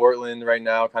looking at Portland right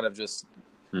now, kind of just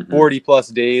 40 plus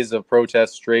days of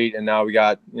protests straight, and now we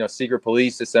got secret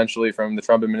police essentially from the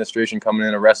Trump administration coming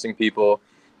in arresting people.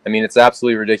 I mean, it's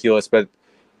absolutely ridiculous, but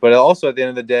also at the end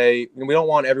of the day, we don't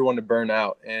want everyone to burn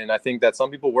out. And I think that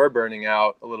some people were burning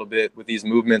out a little bit with these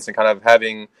movements and kind of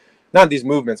having. Not these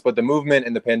movements, but the movement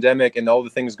and the pandemic and all the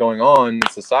things going on in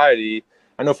society.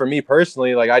 I know for me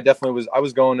personally, like I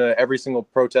was going to every single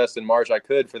protest in March I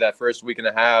could for that first week and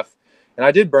a half. And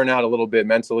I did burn out a little bit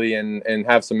mentally and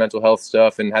have some mental health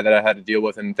stuff and that I had to deal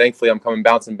with. And thankfully I'm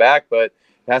bouncing back, but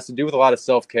it has to do with a lot of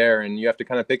self-care, and you have to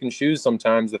kind of pick and choose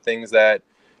sometimes the things that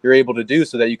you're able to do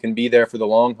so that you can be there for the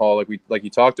long haul, like you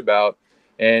talked about.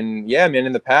 And yeah, man,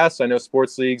 in the past, I know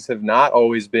sports leagues have not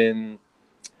always been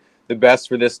the best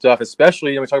for this stuff,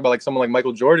 especially we talk about like someone like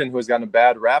Michael Jordan, who has gotten a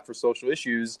bad rap for social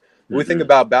issues. We think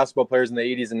about basketball players in the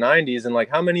 80s and 90s, and like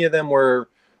how many of them were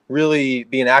really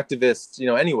being activists,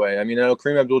 anyway. I mean, I know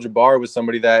Kareem Abdul-Jabbar was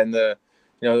somebody that in the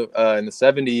in the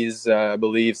 70s, I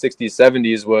believe 60s,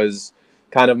 70s was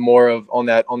kind of more of on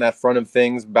that front of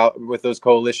things with those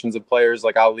coalitions of players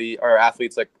like Ali, or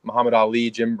athletes like Muhammad Ali,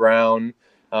 Jim Brown,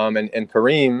 and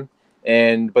Kareem.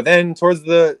 But then towards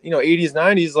the 80s,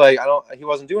 90s, like he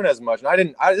wasn't doing as much.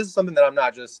 And this is something that I'm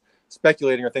not just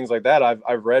speculating or things like that.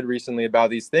 I've read recently about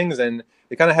these things, and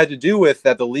it kind of had to do with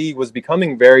that the league was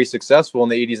becoming very successful in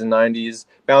the 80s and 90s,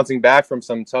 bouncing back from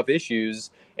some tough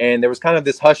issues. And there was kind of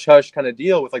this hush hush kind of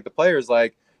deal with like the players,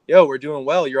 like, yo, we're doing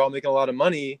well, you're all making a lot of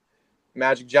money.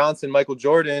 Magic Johnson, Michael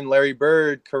Jordan, Larry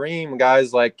Bird, Kareem,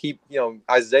 guys like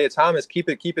Isaiah Thomas, keep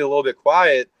it a little bit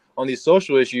quiet on these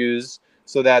social issues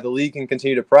so that the league can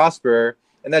continue to prosper.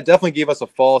 And that definitely gave us a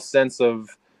false sense of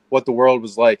what the world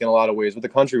was like in a lot of ways, what the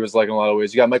country was like in a lot of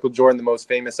ways. You got Michael Jordan, the most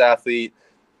famous athlete,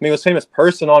 most famous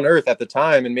person on earth at the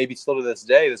time, and maybe still to this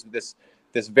day,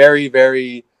 this very,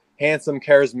 very handsome,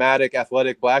 charismatic,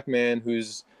 athletic black man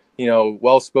who's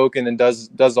well-spoken and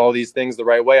does all these things the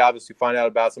right way. Obviously, find out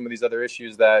about some of these other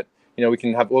issues that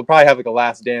we'll probably have like a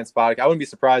Last Dance podcast. I wouldn't be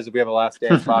surprised if we have a Last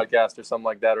Dance podcast or something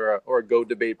like that, or a Go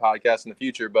Debate podcast in the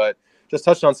future. But just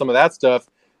touching on some of that stuff,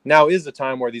 now is the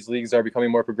time where these leagues are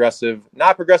becoming more progressive.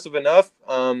 Not progressive enough.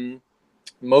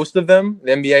 Most of them,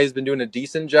 the NBA has been doing a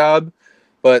decent job,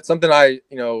 but something I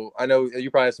know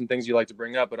you probably have some things you like to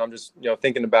bring up, but I'm just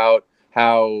thinking about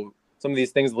how some of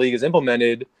these things the league has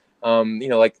implemented.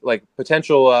 Like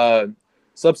potential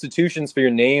substitutions for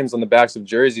your names on the backs of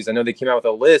jerseys. I know they came out with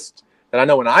a list that I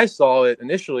know when I saw it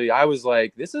initially, I was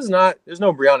like, there's no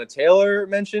Breonna Taylor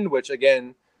mentioned, which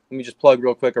again, let me just plug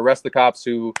real quick, arrest the cops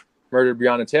who murdered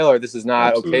Breonna Taylor. This is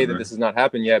not okay that this has not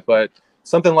happened yet, but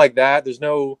something like that. There's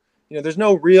no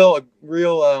real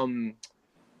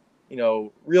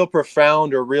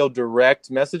profound or real direct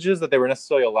messages that they were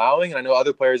necessarily allowing. And I know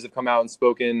other players have come out and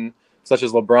spoken, such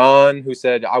as LeBron, who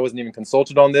said, I wasn't even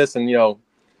consulted on this. And,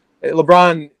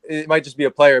 LeBron, it might just be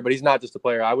a player, but he's not just a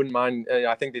player. I wouldn't mind.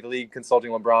 I think the league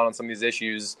consulting LeBron on some of these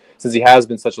issues, since he has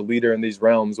been such a leader in these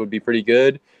realms, would be pretty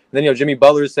good. And then, Jimmy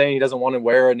Butler is saying he doesn't want to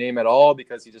wear a name at all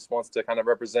because he just wants to kind of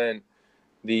represent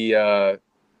the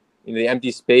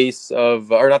empty space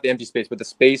or not the empty space, but the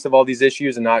space of all these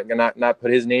issues, and not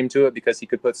put his name to it because he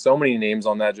could put so many names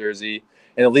on that jersey,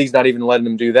 and the league's not even letting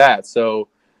him do that. So,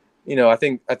 I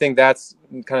think that's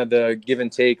kind of the give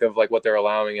and take of like what they're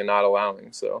allowing and not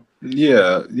allowing. So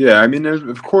yeah. I mean,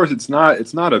 of course, it's not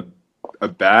a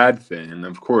bad thing.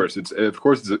 Of course, it's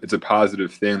a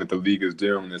positive thing that the league is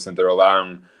doing this and they're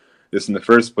allowing this in the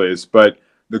first place. But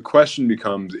the question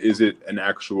becomes: is it an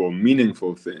actual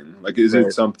meaningful thing? Like, is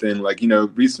it something like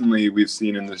recently we've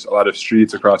seen in a lot of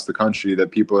streets across the country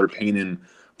that people are painting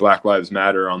Black Lives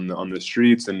Matter on the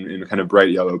streets and in kind of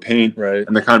bright yellow paint, right?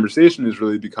 And the conversation has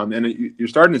really become, and you're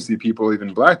starting to see people,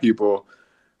 even Black people,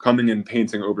 coming and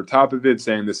painting over top of it,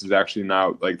 saying this is actually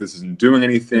not like this isn't doing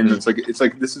anything. Mm-hmm. It's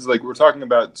like this is like we're talking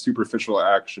about superficial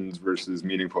actions versus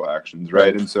meaningful actions,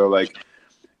 right? And so like,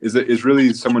 is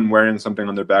really someone wearing something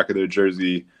on their back of their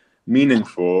jersey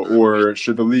meaningful, or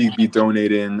should the league be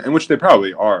donating, and which they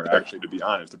probably are, actually, to be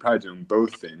honest, they're probably doing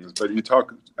both things. But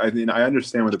I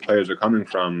understand where the players are coming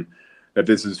from, that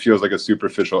this feels like a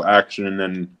superficial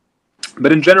action,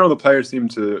 but in general the players seem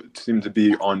to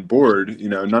be on board.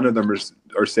 None of them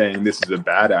are saying this is a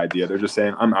bad idea. They're just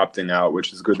saying I'm opting out,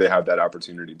 which is good. They have that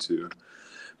opportunity too.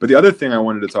 But the other thing I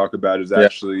wanted to talk about is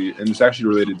actually, and it's actually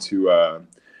related to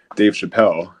Dave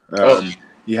Chappelle.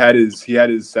 He had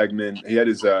his segment. He had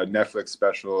his Netflix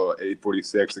special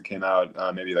 846 that came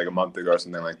out maybe like a month ago or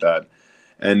something like that.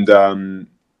 And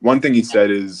one thing he said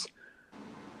is,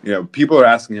 people are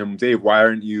asking him, Dave, why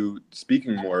aren't you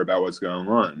speaking more about what's going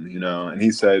on? And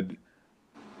he said,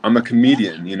 I'm a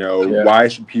comedian. Why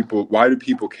do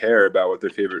people care about what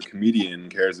their favorite comedian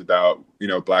cares about?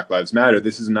 Black Lives Matter.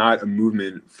 This is not a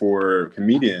movement for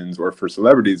comedians or for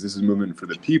celebrities. This is a movement for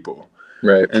the people.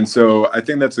 Right. And so I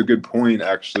think that's a good point,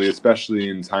 actually, especially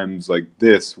in times like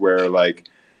this, where like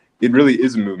it really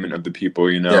is a movement of the people,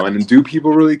 and do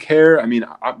people really care? I mean,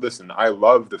 listen, I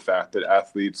love the fact that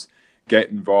athletes get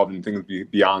involved in things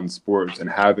beyond sports and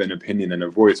have an opinion and a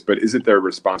voice, but is it their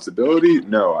responsibility?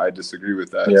 No, I disagree with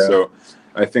that. Yeah. So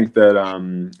I think that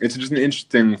it's just an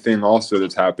interesting thing also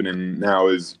that's happening now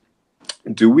is,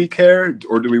 do we care,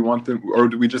 or do we want them, or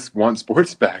do we just want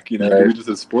sports back? Do we just,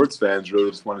 as sports fans,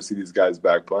 really just want to see these guys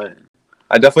back playing?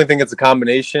 I definitely think it's a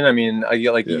combination. I mean, I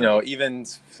get like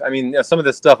some of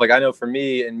this stuff. Like I know for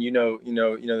me, and you know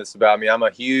this about me. I'm a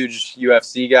huge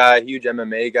UFC guy, huge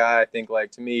MMA guy. I think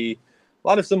like to me, a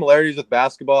lot of similarities with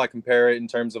basketball. I compare it in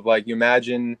terms of like you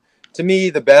imagine. To me,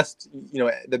 the best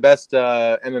MMA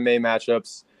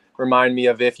matchups remind me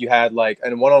of if you had like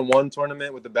a one-on-one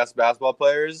tournament with the best basketball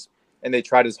players, and they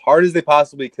tried as hard as they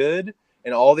possibly could,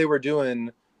 and all they were doing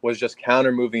was just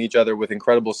counter moving each other with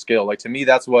incredible skill. Like to me,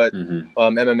 that's what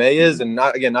MMA is. And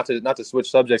not to switch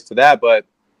subjects to that, but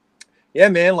Yeah,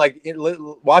 man, like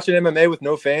watching MMA with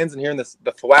no fans and hearing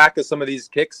the thwack of some of these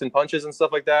kicks and punches and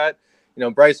stuff like that.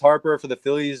 Bryce Harper for the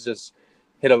Phillies just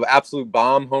hit an absolute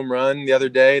bomb home run the other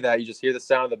day that you just hear the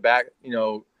sound of the bat,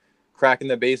 cracking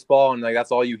the baseball, and like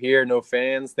that's all you hear, no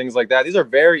fans, things like that. These are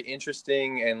very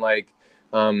interesting and like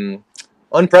um,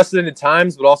 unprecedented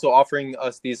times, but also offering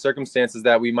us these circumstances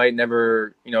that we might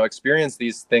never, experience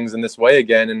these things in this way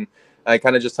again. And I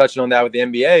kind of just touching on that with the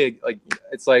NBA, like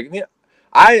it's like,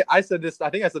 I said this. I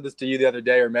think I said this to you the other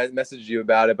day or messaged you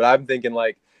about it. But I'm thinking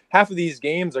like half of these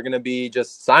games are going to be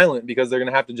just silent because they're going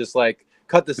to have to just like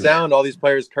cut the sound. All these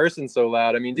players cursing so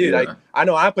loud. I mean, dude, Yeah. I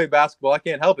know I play basketball. I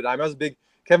can't help it. I was a big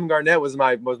Kevin Garnett was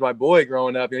my boy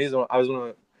growing up. I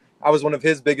was one of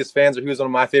his biggest fans, or he was one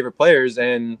of my favorite players.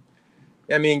 And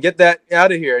I mean, get that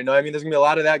out of here. I mean, there's gonna be a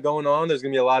lot of that going on. There's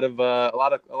gonna be a lot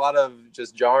of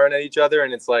just jarring at each other,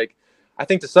 and it's like, I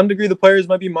think to some degree the players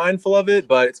might be mindful of it,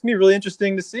 but it's gonna be really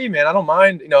interesting to see, man. I don't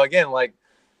mind, again, like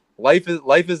life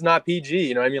is not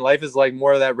PG. I mean, life is like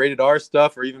more of that rated R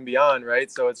stuff or even beyond, right?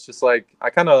 So it's just like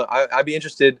I'd be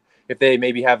interested if they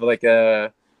maybe have like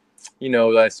a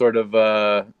sort of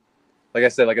like I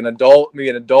said, like maybe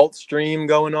an adult stream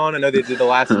going on. I know they did The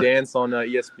Last Dance on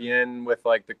ESPN with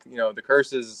like the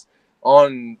curses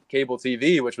on cable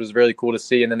TV, which was really cool to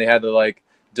see. And then they had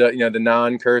the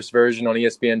non-curse version on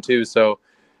ESPN too. So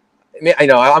I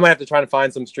know I might have to try to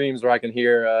find some streams where I can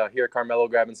hear Carmelo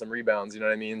grabbing some rebounds. You know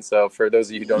what I mean? So for those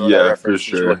of you who don't know that Yeah, for reference,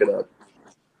 you should look sure. it up.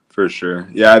 For sure.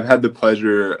 Yeah, I've had the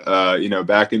pleasure,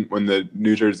 back in when the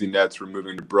New Jersey Nets were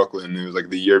moving to Brooklyn, it was like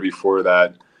the year before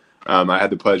that. I had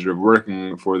the pleasure of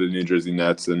working for the New Jersey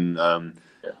Nets, and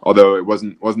although it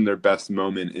wasn't their best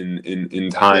moment in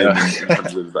time, Yeah. in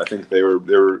terms of, I think they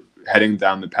were heading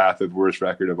down the path of worst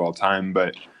record of all time.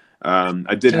 But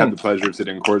I did have the pleasure of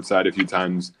sitting courtside a few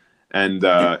times, and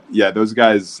those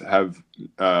guys have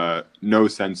no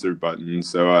censor button.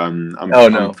 So I'm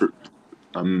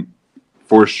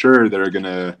for sure they're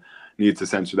gonna need to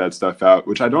censor that stuff out,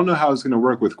 which I don't know how it's gonna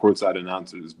work with courtside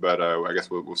announcers, but I guess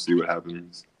we'll see what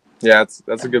happens. Yeah,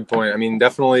 that's a good point. I mean,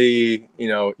 definitely,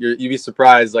 you'd be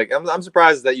surprised. Like, I'm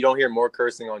surprised that you don't hear more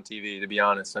cursing on TV. To be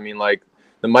honest, I mean, like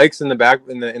the mics in the back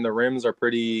in the rims are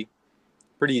pretty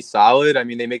solid. I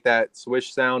mean, they make that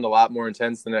swish sound a lot more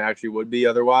intense than it actually would be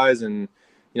otherwise. And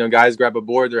guys grab a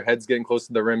board, their head's getting close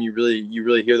to the rim. You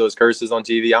really hear those curses on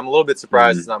TV. I'm a little bit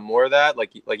surprised it's not more of that.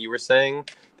 Like you were saying,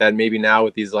 that maybe now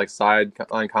with these like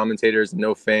sideline commentators,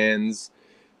 no fans,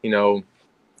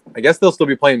 I guess they'll still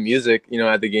be playing music,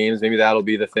 at the games. Maybe that'll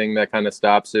be the thing that kind of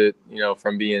stops it,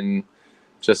 from being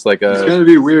just like it's gonna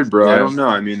be weird, bro. Yeah. I don't know.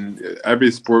 I mean,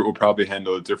 every sport will probably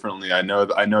handle it differently. I know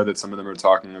that some of them are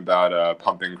talking about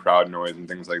pumping crowd noise and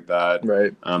things like that.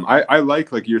 Right. I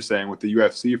like you're saying with the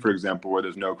UFC, for example, where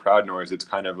there's no crowd noise. It's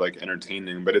kind of like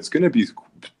entertaining, but it's gonna be.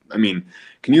 I mean,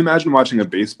 can you imagine watching a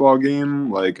baseball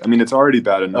game? Like, I mean, it's already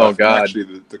bad enough. Oh God.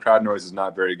 Actually, the crowd noise is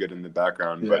not very good in the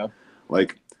background, Yeah. but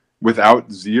like with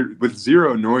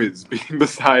zero noise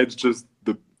besides just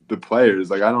the players,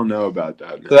 like I don't know about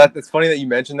that, man. So it's funny that you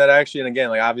mentioned that actually. And again,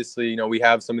 like obviously, we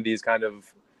have some of these kind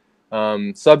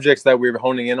of subjects that we're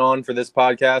honing in on for this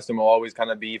podcast, and we'll always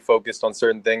kind of be focused on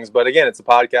certain things. But again, it's a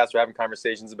podcast. We're having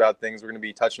conversations about things. We're going to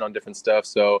be touching on different stuff.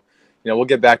 So, we'll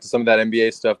get back to some of that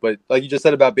NBA stuff. But like you just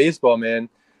said about baseball, man,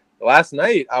 last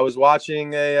night I was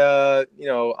watching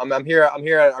I'm here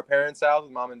at our parents' house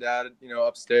with mom and dad,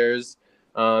 upstairs.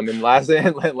 And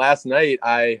last night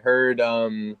I heard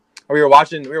we were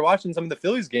watching some of the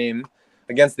Phillies game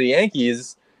against the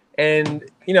Yankees, and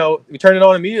we turned it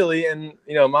on immediately, and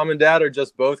mom and dad are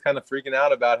just both kind of freaking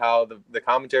out about how the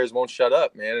commentators won't shut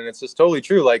up, man. And it's just totally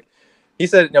true. Like he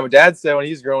said, my dad said when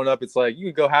he was growing up, it's like you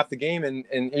could go half the game and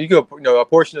you go a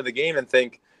portion of the game and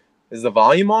think, is the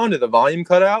volume on? Did the volume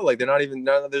cut out? Like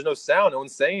there's no sound. No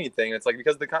one's saying anything. It's like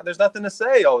because there's nothing to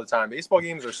say all the time. Baseball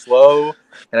games are slow,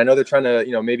 and I know they're trying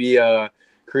to maybe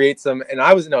create some. And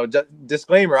I was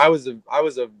disclaimer. I was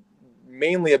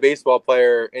mainly a baseball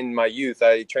player in my youth.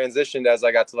 I transitioned as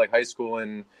I got to like high school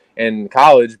and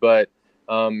college, but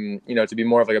to be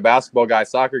more of like a basketball guy,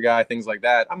 soccer guy, things like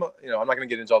that. I'm not going to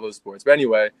get into all those sports, but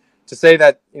anyway, to say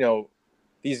that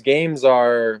these games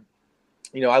are.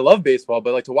 I love baseball,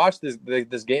 but like to watch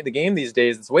the game these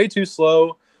days, it's way too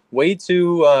slow, way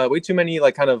too many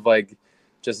like kind of like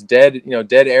just dead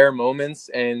air moments,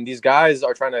 and these guys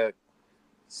are trying to,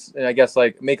 I guess,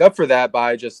 like make up for that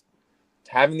by just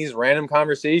having these random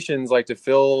conversations, like to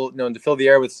fill the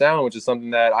air with sound, which is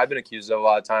something that I've been accused of a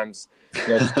lot of times,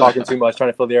 just talking too much, trying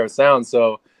to fill the air with sound.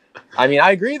 So I mean,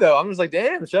 I agree though. I'm just like,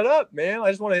 damn, shut up, man. I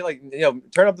just want to like,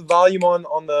 turn up the volume on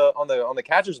the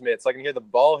catcher's mitt so I can hear the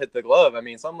ball hit the glove. I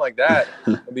mean, something like that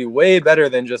would be way better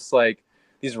than just like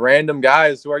these random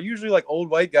guys who are usually like old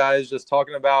white guys just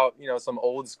talking about, some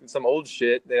old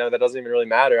shit, that doesn't even really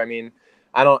matter. I mean,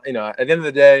 I don't, at the end of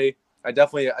the day, I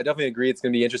definitely agree. It's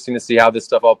going to be interesting to see how this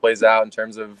stuff all plays out in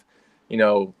terms of,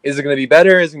 is it going to be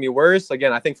better? Is it going to be worse?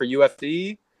 Again, I think for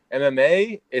UFC,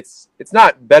 MMA, it's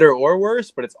not better or worse,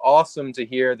 but it's awesome to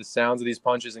hear the sounds of these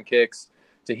punches and kicks,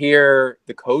 to hear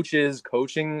the coaches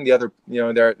coaching the other,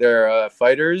 their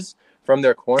fighters from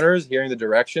their corners, hearing the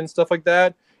direction, stuff like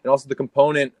that, and also the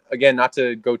component. Again, not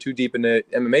to go too deep into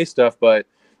MMA stuff, but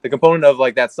the component of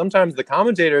like that. Sometimes the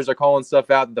commentators are calling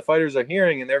stuff out that the fighters are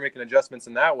hearing, and they're making adjustments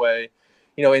in that way.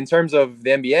 In terms of the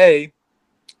NBA,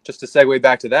 just to segue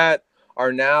back to that,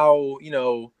 are now,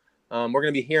 we're going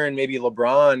to be hearing maybe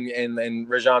LeBron and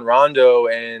Rajon Rondo,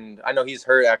 and I know he's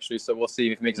hurt actually, so we'll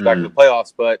see if he makes it back to the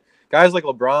playoffs. But guys like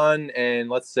LeBron and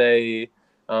let's say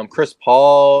Chris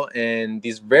Paul and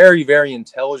these very, very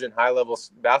intelligent, high-level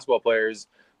basketball players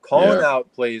calling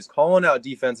out plays, calling out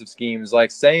defensive schemes,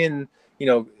 like saying,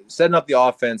 setting up the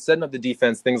offense, setting up the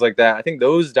defense, things like that. I think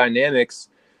those dynamics,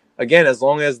 again, as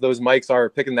long as those mics are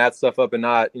picking that stuff up and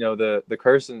not, the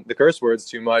curse words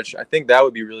too much, I think that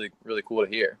would be really, really cool to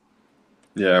hear.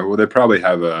 Yeah, well, they probably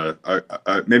have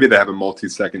maybe they have a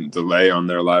multi-second delay on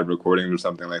their live recordings or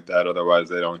something like that. Otherwise,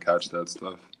 they don't catch that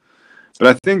stuff. But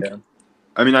I think,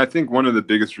 I think one of the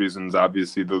biggest reasons,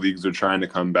 obviously, the leagues are trying to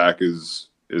come back is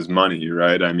money,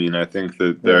 right? I mean, I think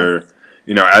that they're,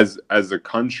 as a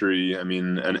country, I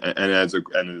mean, and as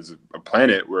a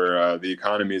planet where the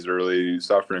economies are really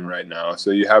suffering right now.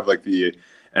 So you have like the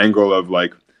angle of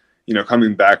like,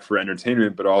 coming back for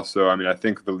entertainment, but also, I mean, I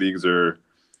think the leagues are.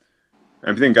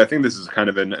 I think this is kind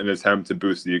of an attempt to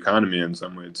boost the economy in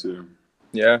some way too.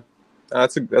 Yeah,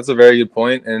 that's a very good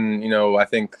point. And I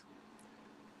think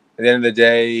at the end of the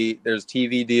day, there's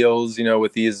TV deals,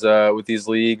 with these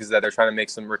leagues that they're trying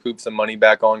to recoup some money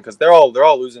back on, because they're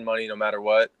all losing money no matter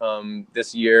what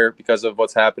this year because of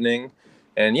what's happening.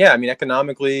 And yeah, I mean,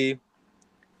 economically,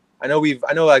 I know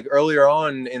like earlier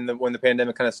on when the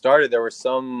pandemic kind of started, there were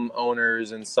some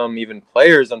owners and some even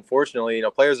players, unfortunately,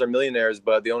 players are millionaires,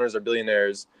 but the owners are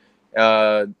billionaires,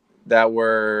 that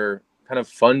were kind of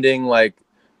funding like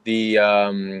the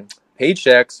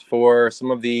paychecks for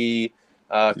some of the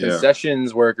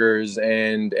concessions workers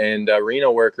and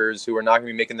arena workers who are not going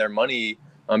to be making their money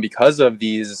because of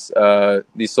these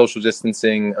social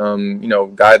distancing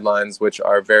guidelines, which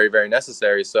are very, very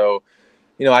necessary. So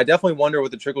I definitely wonder what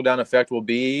the trickle-down effect will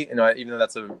be. Even though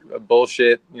that's a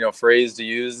bullshit, phrase to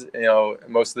use,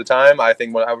 most of the time, I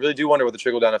really do wonder what the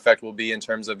trickle-down effect will be in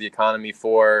terms of the economy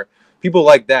for people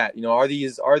like that. Are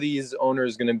these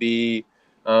owners going to be,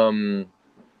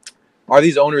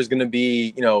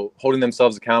 holding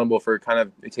themselves accountable for kind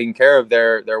of taking care of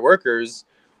their workers,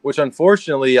 which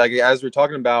unfortunately, like as we're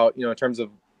talking about, in terms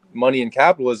of money and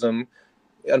capitalism,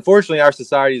 unfortunately, our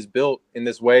society is built in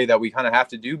this way that we kind of have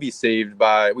to be saved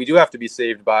by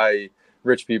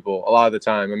rich people a lot of the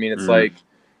time. I mean, it's like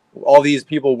all these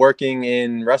people working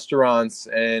in restaurants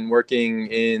and working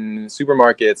in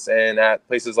supermarkets and at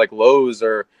places like Lowe's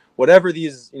or whatever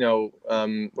these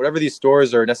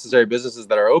stores or necessary businesses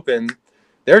that are open.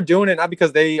 They're doing it not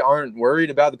because they aren't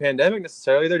worried about the pandemic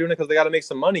necessarily. They're doing it because they got to make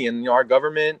some money, and our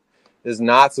government is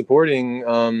not supporting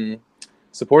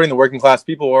the working class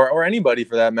people or anybody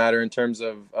for that matter in terms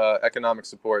of economic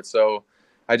support. So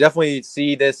I definitely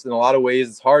see this in a lot of ways.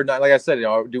 It's hard not, like I said,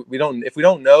 if we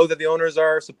don't know that the owners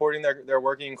are supporting their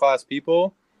working class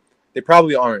people, they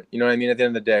probably aren't. You know what I mean? At the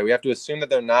end of the day, we have to assume that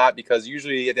they're not, because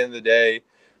usually at the end of the day,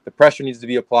 the pressure needs to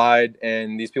be applied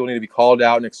and these people need to be called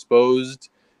out and exposed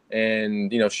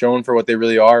and, shown for what they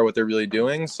really are, what they're really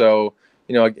doing. So,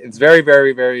 it's very,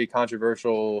 very, very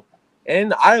controversial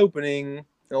and eye-opening in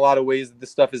a lot of ways that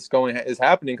this stuff is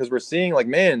happening, because we're seeing like,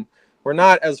 man, we're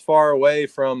not as far away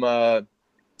from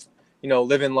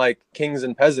living like kings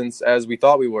and peasants as we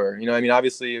thought we were. I mean,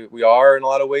 obviously we are in a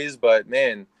lot of ways, but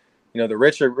man, the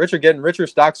rich are getting richer,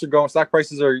 stock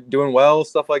prices are doing well,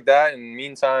 stuff like that. And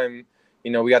meantime,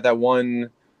 we got that one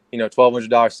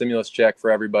 $1,200 stimulus check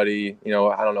for everybody, I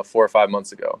don't know, 4 or 5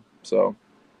 months ago. So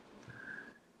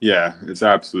yeah, it's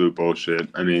absolute bullshit.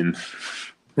 I mean,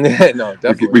 no,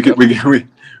 definitely.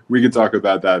 We could talk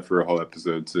about that for a whole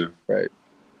episode too. Right.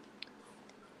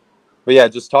 But yeah,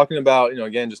 just talking about,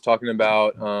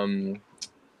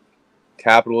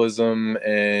 capitalism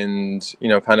and,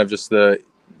 kind of just the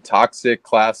toxic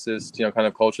classist, kind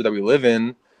of culture that we live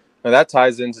in. Now that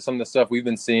ties into some of the stuff we've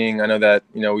been seeing. I know that,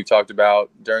 we talked about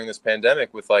during this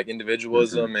pandemic with like Hmm.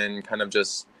 individualism and kind of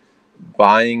just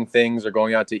buying things or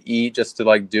going out to eat just to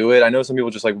like do it. I know some people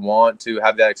just like want to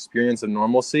have that experience of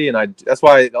normalcy, and that's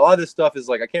why a lot of this stuff is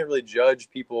like I can't really judge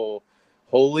people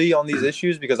wholly on these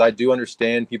issues, because I do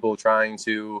understand people trying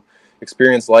to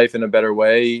experience life in a better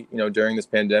way, during this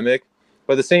pandemic.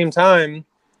 But at the same time,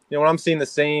 when I'm seeing the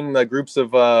same groups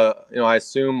of I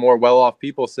assume more well-off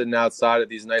people sitting outside of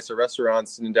these nicer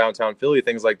restaurants in downtown Philly,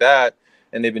 things like that,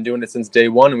 and they've been doing it since day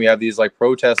one, and we have these like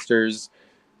protesters,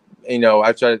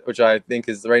 which I think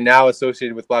is right now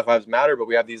associated with Black Lives Matter, but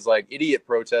we have these like idiot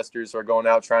protesters who are going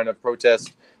out trying to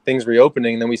protest things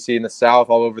reopening. And then we see in the South,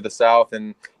 all over the South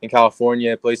and in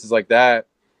California, places like that,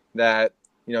 they're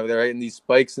hitting these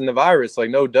spikes in the virus. Like,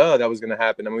 no, duh, that was going to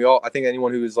happen. And I think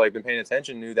anyone who's like been paying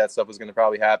attention knew that stuff was going to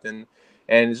probably happen.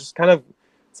 And it's just kind of,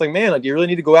 it's like, man, like, do you really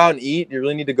need to go out and eat? Do you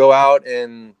really need to go out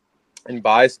and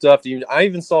buy stuff? I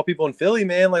even saw people in Philly,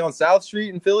 man, like on South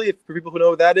Street in Philly, for people who know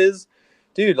what that is,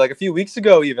 dude, like a few weeks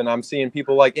ago, even I'm seeing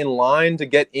people like in line to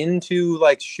get into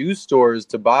like shoe stores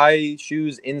to buy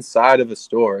shoes inside of a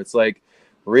store. It's like,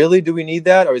 really, do we need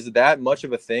that? Or is it that much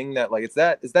of a thing that like, is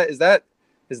that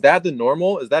the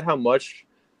normal? Is that how much,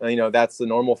 that's the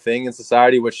normal thing in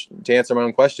society? Which, to answer my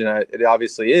own question, it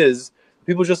obviously is.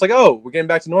 People just like, oh, we're getting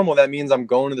back to normal. That means I'm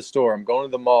going to the store. I'm going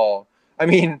to the mall. I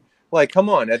mean, like, come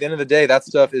on. At the end of the day, that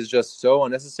stuff is just so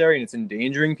unnecessary and it's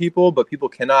endangering people, but people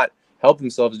cannot help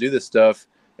themselves do this stuff.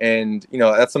 And,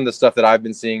 that's some of the stuff that I've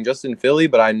been seeing just in Philly,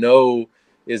 but I know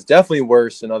is definitely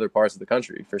worse in other parts of the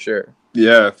country, for sure.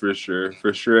 Yeah, for sure,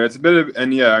 for sure. It's a bit of,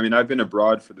 and yeah, I mean, I've been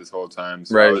abroad for this whole time.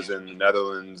 So I Right. was in the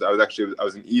Netherlands. I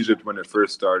was in Egypt when it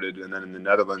first started, and then in the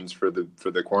Netherlands for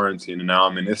the quarantine, and now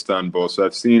I'm in Istanbul. So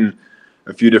I've seen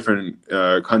a few different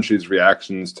countries'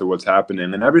 reactions to what's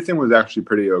happening, and everything was actually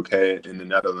pretty okay in the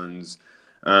Netherlands.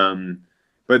 Um,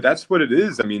 but that's what it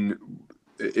is. I mean,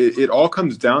 it all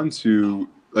comes down to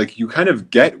like you kind of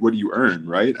get what you earn,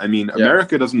 right? I mean, Yeah.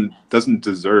 America doesn't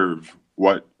deserve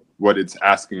what it's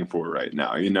asking for right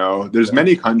now. There's Yeah.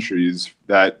 many countries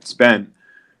that spent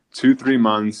 2-3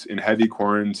 months in heavy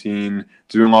quarantine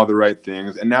doing all the right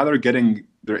things, and now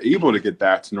they're able to get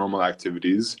back to normal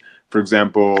activities. For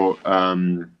example,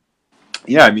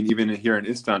 yeah, I mean, even here in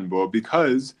Istanbul,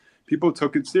 because people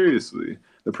took it seriously.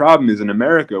 The problem is in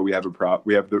America, we have a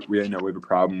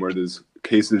problem where there's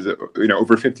cases,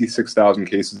 over 56,000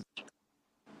 cases.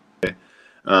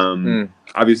 Um, Mm,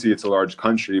 Obviously, it's a large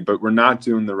country, but we're not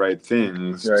doing the right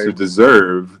things to right.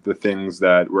 deserve the things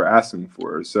that we're asking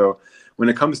for. So when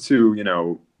it comes to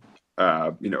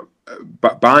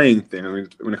buying things, I mean,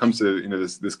 when it comes to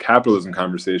this capitalism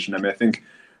conversation, I mean, I think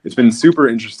it's been super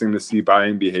interesting to see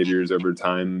buying behaviors over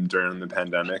time during the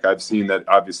pandemic. I've seen that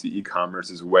obviously e-commerce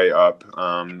is way up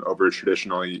over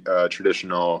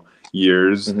traditional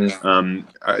years. Hmm.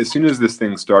 As soon as this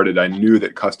thing started, I knew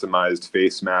that customized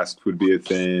face masks would be a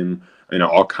thing.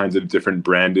 All kinds of different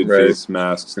branded Right. face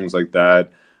masks, things like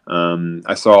that.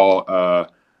 I saw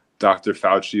Dr.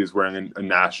 Fauci is wearing a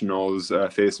Nationals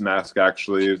face mask,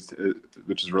 actually,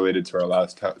 which is related to our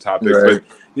last topic. Right.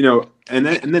 But and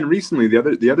then recently,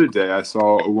 the other day, I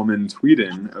saw a woman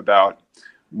tweeting about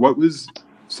what was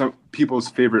some people's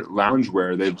favorite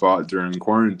loungewear they bought during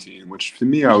quarantine. Which to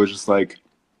me, I was just like,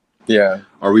 Yeah.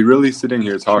 are we really sitting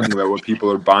here talking about what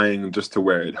people are buying just to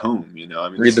wear at home? I mean,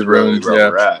 Read this the is really room. where Yeah.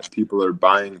 we're at. People are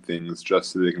buying things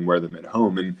just so they can wear them at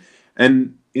home, and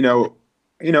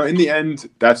in the end,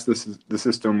 that's the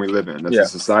system we live in. That's the Yeah.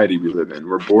 society we live in.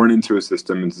 We're born into a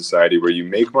system in society where you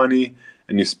make money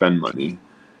and you spend money,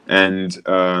 and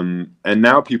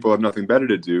now people have nothing better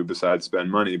to do besides spend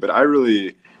money. But I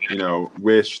really,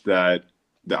 wish that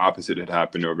the opposite had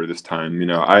happened over this time.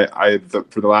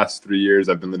 For the last 3 years,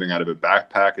 I've been living out of a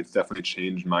backpack. It's definitely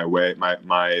changed my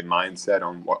mindset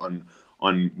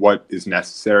on what is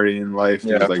necessary in life,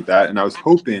 things Yeah. like that. And I was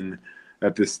hoping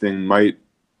that this thing might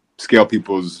scale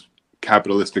people's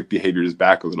capitalistic behaviors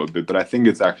back a little bit, but I think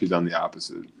it's actually done the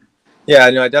opposite. Yeah.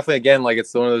 I definitely, again, like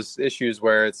it's one of those issues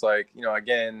where it's like,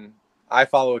 again, I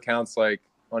follow accounts like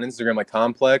on Instagram, like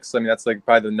Complex. I mean, that's like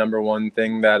probably the number one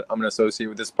thing that I'm going to associate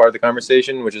with this part of the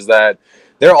conversation, which is that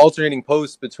they're alternating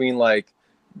posts between like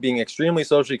being extremely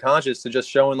socially conscious to just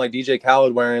showing like DJ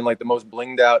Khaled wearing like the most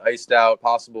blinged out, iced out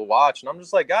possible watch. And I'm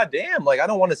just like, God damn, like I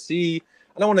don't want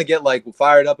to get like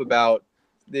fired up about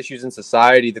the issues in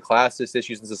society, the classist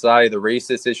issues in society, the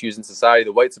racist issues in society,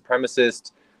 the white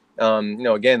supremacist,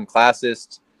 again,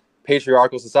 classist,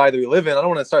 patriarchal society that we live in. I don't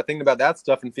want to start thinking about that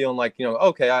stuff and feeling like,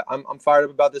 okay, I'm fired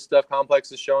up about this stuff.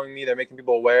 Complex is showing me, they're making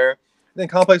people aware. And then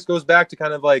Complex goes back to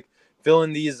kind of like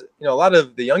filling these, a lot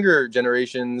of the younger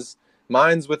generations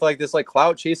minds with like this like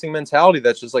clout chasing mentality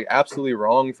that's just like absolutely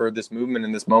wrong for this movement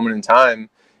in this moment in time.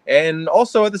 And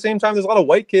also at the same time, there's a lot of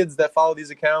white kids that follow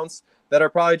these accounts that are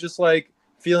probably just like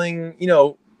feeling,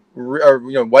 or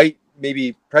white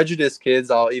maybe prejudiced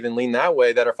kids. I'll even lean that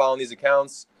way, that are following these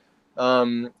accounts,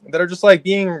 that are just like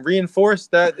being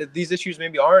reinforced that these issues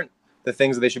maybe aren't the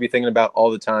things that they should be thinking about all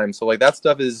the time. So like that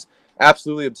stuff is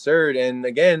absolutely absurd. And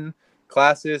again,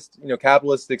 classist,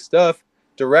 capitalistic stuff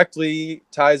directly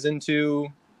ties into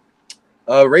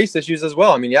race issues as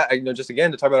well. I mean, yeah, just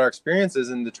again to talk about our experiences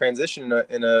and the transition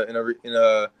in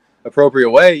a appropriate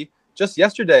way. Just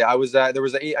yesterday, I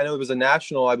know it was a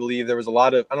national. I believe there was a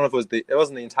lot of, I don't know if it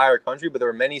wasn't the entire country, but there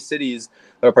were many cities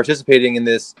that were participating in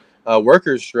this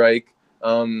workers' strike.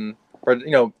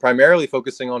 Primarily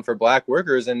focusing on for Black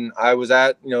workers. And I was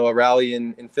at a rally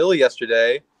in Philly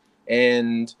yesterday,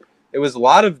 and it was a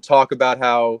lot of talk about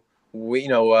how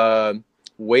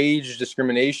wage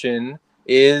discrimination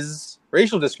is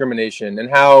racial discrimination, and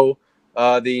how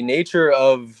the nature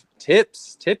of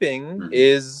tipping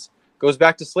goes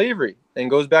back to slavery and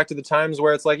goes back to the times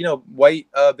where it's like, white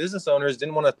business owners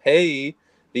didn't want to pay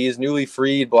these newly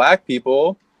freed Black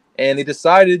people, and they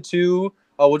decided to,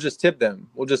 we'll just tip them.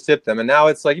 And now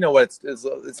it's like,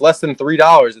 it's less than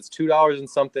 $3. It's $2 and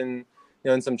something,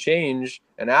 and some change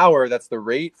an hour. That's the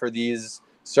rate for these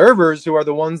servers, who are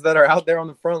the ones that are out there on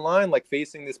the front line, like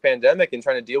facing this pandemic and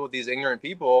trying to deal with these ignorant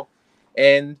people.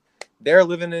 And they're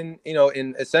living in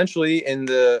essentially in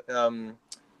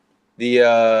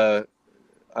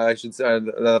I should say,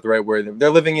 not the right word. They're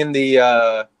living in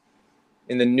the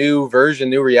new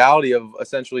reality of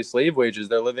essentially slave wages.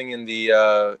 They're living in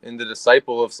the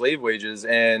disciple of slave wages,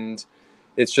 and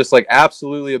it's just like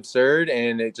absolutely absurd.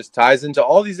 And it just ties into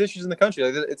all these issues in the country.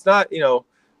 Like, it's not,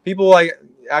 people like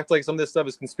act like some of this stuff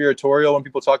is conspiratorial when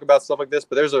people talk about stuff like this,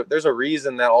 but there's a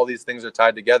reason that all these things are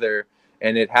tied together,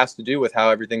 and it has to do with how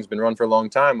everything's been run for a long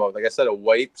time. Like I said, a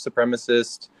white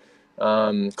supremacist,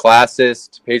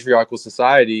 classist, patriarchal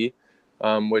society,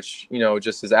 which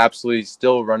just is absolutely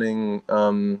still running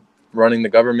the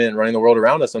government, running the world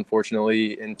around us,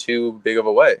 unfortunately, in too big of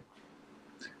a way.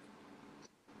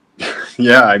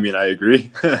 Yeah, I mean, I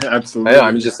agree. Absolutely.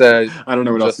 I mean, I don't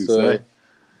know what else to say.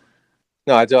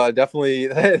 No, I definitely.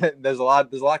 There's a lot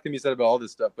can be said about all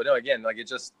this stuff, but no, again, like, it's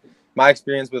just my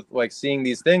experience with like seeing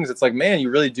these things. It's like, man, you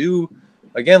really do.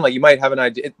 Again, like, you might have an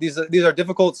idea. These are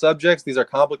difficult subjects. These are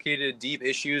complicated, deep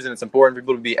issues, and it's important for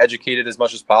people to be educated as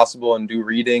much as possible and do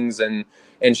readings and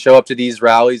show up to these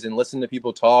rallies and listen to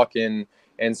people talk and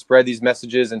spread these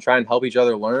messages and try and help each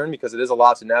other learn, because it is a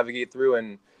lot to navigate through,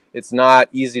 and it's not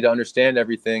easy to understand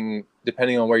everything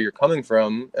depending on where you're coming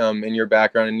from in your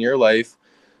background, in your life.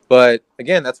 But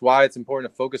again, that's why it's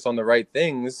important to focus on the right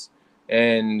things,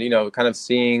 and kind of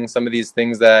seeing some of these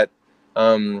things that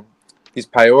these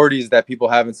priorities that people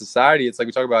have in society. It's like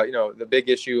we talk about, the big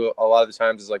issue a lot of the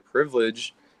times is like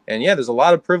privilege. And yeah, there's a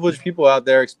lot of privileged people out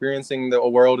there experiencing the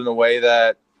world in a way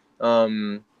that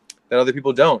that other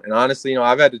people don't. And honestly,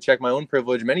 I've had to check my own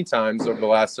privilege many times over the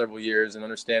last several years and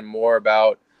understand more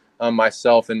about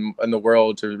myself and the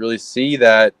world, to really see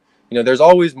that there's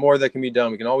always more that can be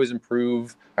done. We can always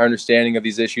improve our understanding of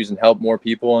these issues and help more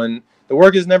people. And the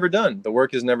work is never done. The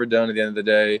work is never done at the end of the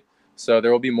day. So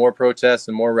there will be more protests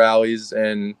and more rallies.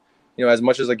 And, as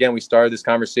much as, again, we started this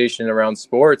conversation around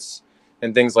sports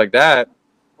and things like that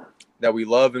we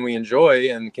love and we enjoy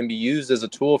and can be used as a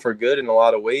tool for good in a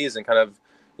lot of ways and kind of,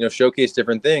 showcase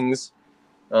different things.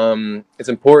 It's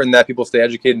important that people stay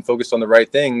educated and focused on the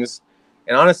right things.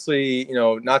 And honestly,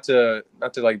 not to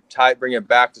like bring it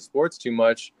back to sports too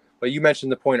much, but you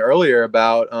mentioned the point earlier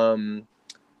about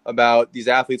these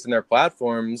athletes and their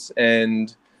platforms,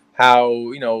 and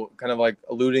how, kind of like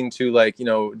alluding to like,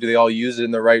 do they all use it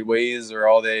in the right ways, or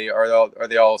are they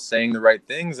all saying the right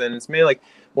things? And it's mainly like,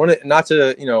 not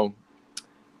to,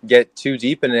 get too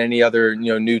deep in any other,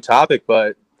 new topic,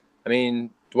 but I mean,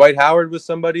 Dwight Howard was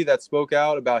somebody that spoke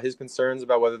out about his concerns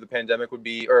about whether the pandemic would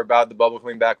be, or about the bubble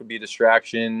coming back, would be a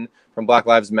distraction from Black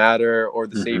Lives Matter or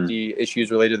the safety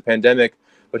issues related to the pandemic.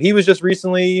 But he was just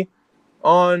recently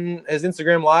on his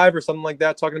Instagram Live or something like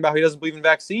that, talking about how he doesn't believe in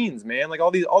vaccines, man. Like,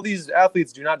 all these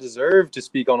athletes do not deserve to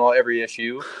speak on every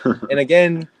issue. And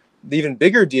again, the even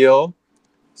bigger deal,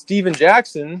 Steven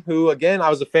Jackson, who, again, I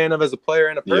was a fan of as a player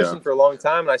and a person for a long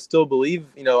time, and I still believe,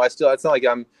 it's not like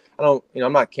I'm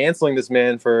not canceling this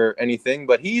man for anything,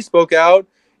 but he spoke out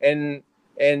and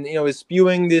is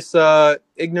spewing this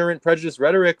ignorant, prejudiced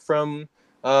rhetoric from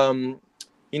an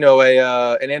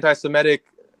anti-Semitic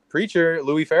preacher,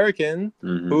 Louis Farrakhan,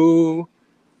 who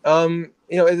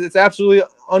it's absolutely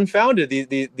unfounded.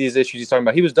 These issues he's talking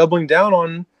about. He was doubling down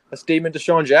on a statement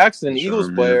Deshaun Jackson, an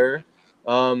Eagles player,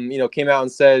 came out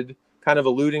and said, kind of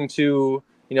alluding to,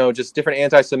 just different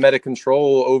anti-Semitic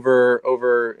control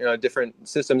over different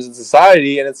systems in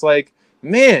society. And it's like,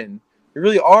 man, you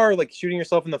really are like shooting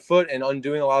yourself in the foot and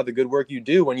undoing a lot of the good work you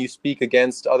do when you speak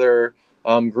against other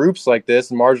groups like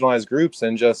this and marginalized groups.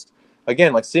 And just,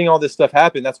 again, like seeing all this stuff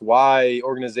happen, that's why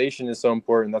organization is so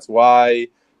important. That's why,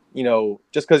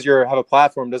 just because you have a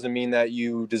platform doesn't mean that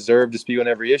you deserve to speak on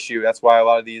every issue. That's why a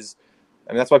lot of these,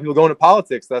 that's why people go into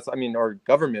politics. Or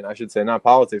government, I should say, not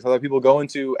politics. A lot of people go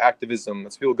into activism.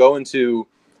 That's people go into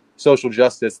social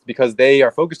justice because they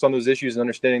are focused on those issues and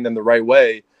understanding them the right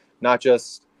way, not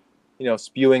just,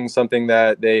 spewing something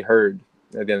that they heard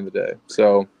at the end of the day.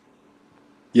 So,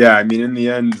 yeah, I mean, in the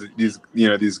end,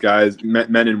 these guys,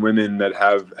 men and women that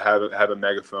have a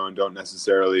megaphone don't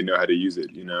necessarily know how to use it,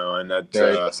 and that's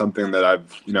right. Something that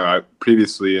I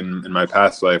previously in my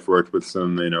past life worked with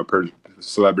some,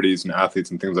 celebrities and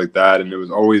athletes and things like that, and it was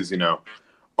always,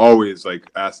 always like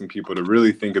asking people to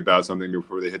really think about something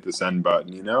before they hit the send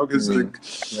button, because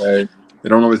right. They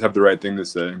don't always have the right thing to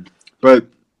say. But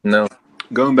no,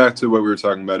 going back to what we were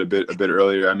talking about a bit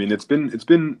earlier, I mean, it's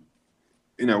been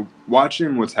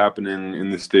watching what's happening in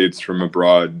the States from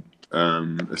abroad,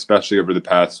 especially over the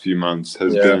past few months,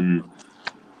 has been,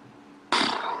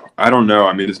 I don't know.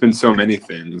 I mean, it's been so many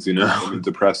things,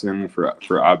 depressing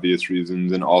for obvious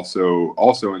reasons, and also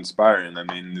inspiring. I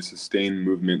mean, the sustained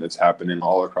movement that's happening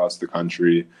all across the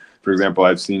country. For example,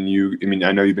 I've seen you. I mean,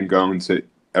 I know you've been going to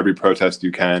every protest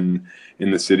you can in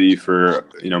the city for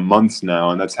months now,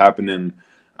 and that's happening.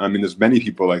 I mean, there's many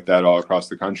people like that all across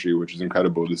the country, which is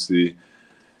incredible to see.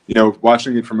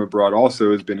 Watching it from abroad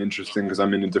also has been interesting because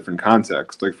I'm in a different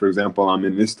context. Like, for example, I'm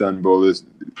in Istanbul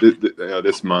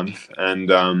this month,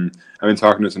 and I've been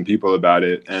talking to some people about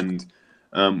it. And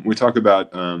we talk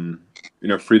about,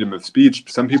 freedom of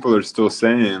speech. Some people are still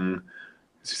saying,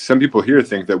 some people here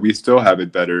think that we still have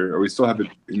it better, or we still have it.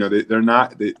 They're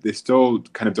not. They still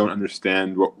kind of don't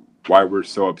understand why we're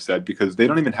so upset, because they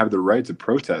don't even have the right to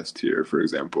protest here. For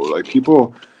example, like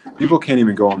people can't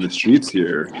even go on the streets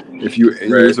here. If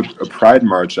there was a pride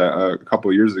march a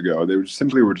couple of years ago, they were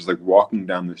just like walking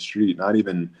down the street, not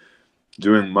even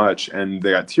doing much, and they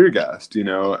got tear gassed.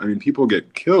 I mean, people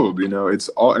get killed. It's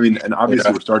all. I mean, and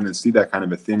obviously we're starting to see that kind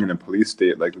of a thing in a police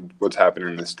state, like what's happening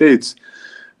in the States.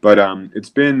 But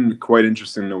it's been quite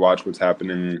interesting to watch what's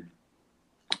happening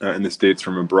in the States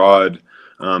from abroad.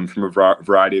 From a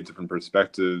variety of different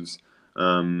perspectives.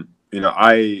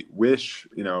 I wish,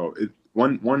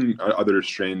 one other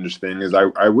strange thing is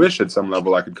I wish at some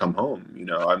level I could come home.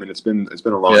 I mean, it's been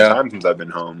a long time since I've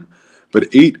been home, but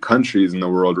 8 countries in the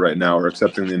world right now are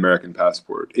accepting the American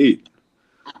passport. 8.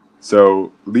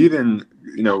 So leaving,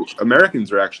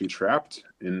 Americans are actually trapped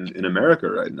in America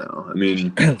right now. I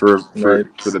mean, for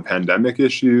the pandemic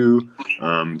issue,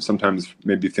 sometimes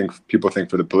maybe people think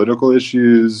for the political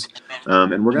issues,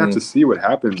 and we're gonna have to see what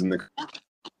happens in the.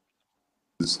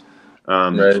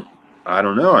 I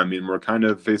don't know. I mean, we're kind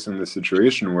of facing this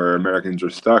situation where Americans are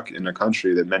stuck in a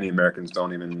country that many Americans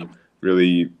don't even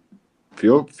really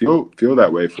feel that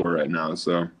way for right now.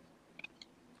 So.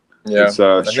 It's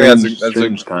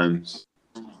strange times.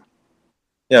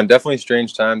 Yeah, definitely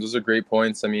strange times. Those are great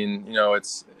points. I mean,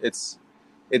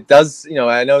 it does,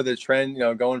 I know the trend,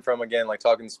 going from, again, like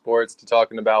talking sports to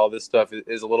talking about all this stuff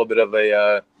is a little bit of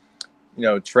a,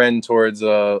 trend towards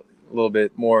a little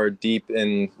bit more deep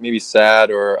and maybe sad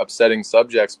or upsetting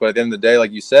subjects. But at the end of the day,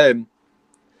 like you said,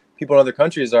 people in other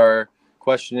countries are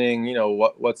questioning,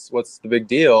 what's the big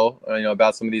deal,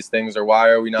 about some of these things, or why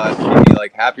are we not maybe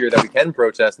like happier that we can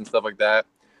protest and stuff like that.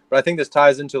 But I think this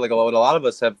ties into like what a lot of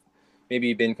us have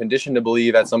maybe been conditioned to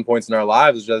believe at some points in our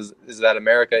lives, is that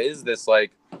America is this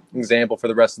like example for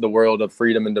the rest of the world of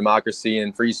freedom and democracy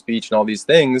and free speech and all these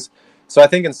things. So I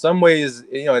think in some ways,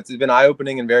 it's been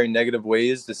eye-opening in very negative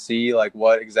ways to see like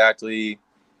what exactly,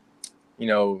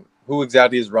 who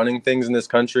exactly is running things in this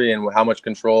country and how much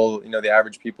control, the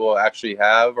average people actually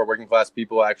have, or working class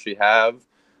people actually have,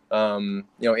 and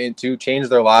to change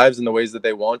their lives in the ways that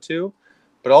they want to.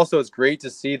 But also it's great to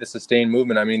see the sustained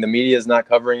movement. I mean, the media is not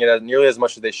covering it as nearly as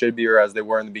much as they should be or as they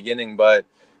were in the beginning, but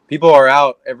people are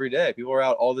out every day. People are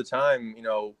out all the time,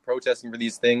 protesting for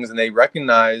these things, and they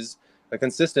recognize a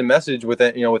consistent message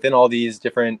within all these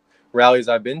different rallies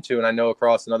I've been to, and I know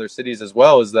across in other cities as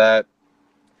well, is that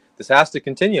this has to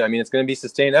continue. I mean, it's going to be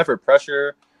sustained effort.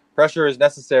 Pressure is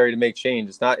necessary to make change.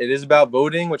 It is about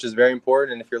voting, which is very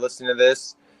important. And if you're listening to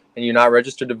this and you're not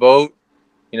registered to vote,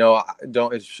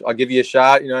 don't, I'll give you a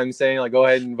shot. You know what I'm saying? Like, go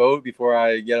ahead and vote before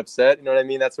I get upset. You know what I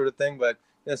mean? That sort of thing. But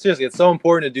seriously, it's so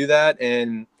important to do that.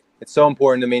 And it's so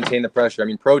important to maintain the pressure. I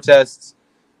mean, protests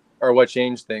are what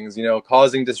change things.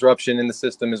 Causing disruption in the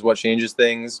system is what changes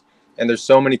things. And there's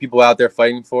so many people out there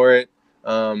fighting for it.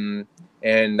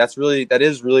 And that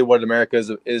is really what America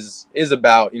is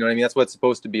about. You know what I mean? That's what it's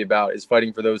supposed to be about, is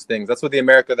fighting for those things. That's what the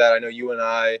America that I know you and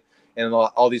I and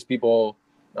all these people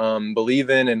believe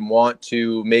in and want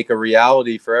to make a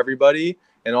reality for everybody.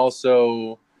 And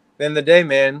also, at the end of the day,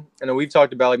 man, I know we've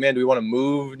talked about, like, man, do we want to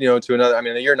move, to another? I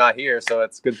mean, you're not here, so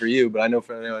that's good for you. But I know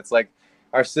it's like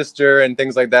our sister and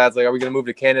things like that. It's like, are we going to move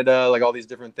to Canada? Like, all these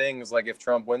different things. Like, if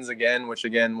Trump wins again, which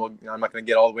again, I'm not going to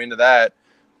get all the way into that,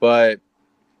 but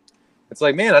it's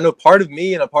like, man, I know part of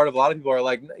me and a part of a lot of people are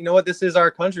like, you know what, this is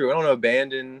our country. We don't want to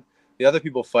abandon the other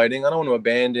people fighting. I don't want to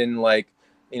abandon, like,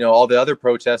 all the other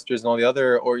protesters and all the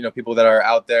other, or, people that are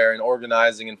out there and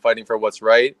organizing and fighting for what's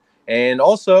right. And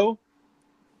also,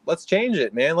 let's change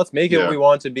it, man. Let's make it what we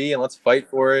want it to be, and let's fight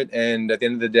for it. And at the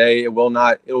end of the day, it will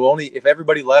only, if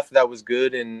everybody left that was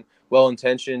good and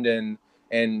well-intentioned and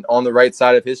on the right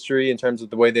side of history in terms of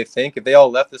the way they think, if they all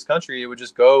left this country, it would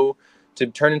just go to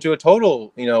turn into a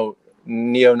total,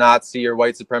 neo-Nazi or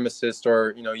white supremacist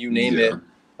or, you name it,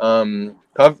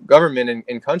 government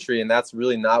and country. And that's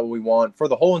really not what we want for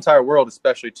the whole entire world,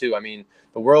 especially too. I mean,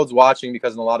 the world's watching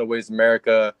because in a lot of ways,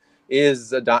 America is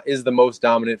the most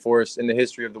dominant force in the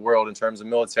history of the world in terms of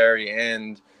military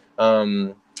and,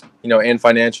 and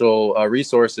financial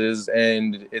resources.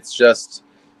 And it's just,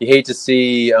 you hate to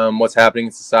see what's happening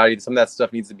in society. Some of that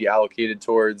stuff needs to be allocated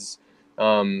towards,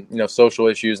 social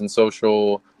issues and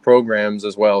social programs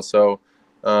as well. So,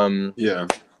 for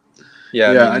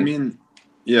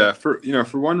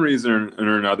one reason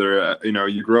or another,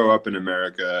 you grow up in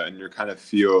America and you kind of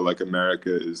feel like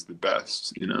America is the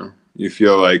best, you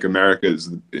feel like America is,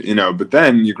 but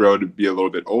then you grow to be a little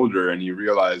bit older and you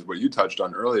realize what you touched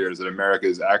on earlier is that America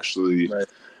is actually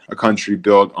a country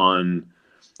built on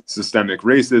systemic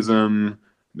racism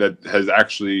that has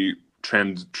actually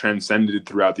transcended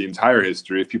throughout the entire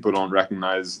history. If people don't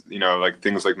recognize, like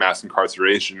things like mass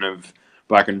incarceration of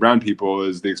Black and brown people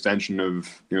as the extension of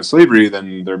slavery,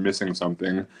 then they're missing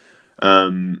something.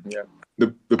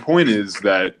 The point is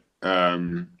that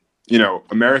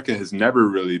America has never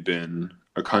really been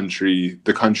the country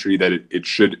that it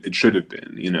should have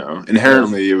been.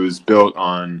 Inherently, it was built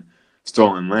on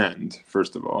stolen land,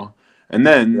 first of all. And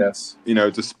then,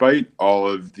 despite all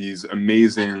of these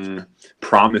amazing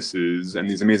promises and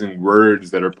these amazing words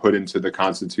that are put into the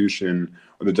Constitution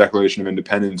or the Declaration of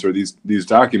Independence or these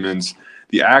documents,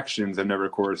 the actions have never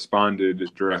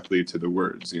corresponded directly to the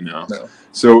words, No.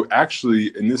 So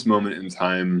actually, in this moment in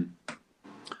time,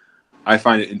 I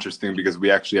find it interesting because we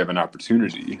actually have an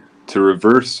opportunity to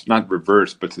not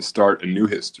reverse, but to start a new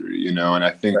history, And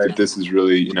I think that this is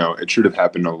really, it should have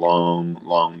happened a long,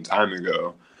 long time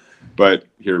ago. But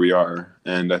here we are.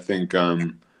 And I think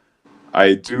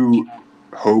I do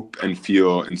hope and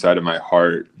feel inside of my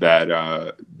heart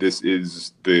that this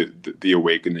is the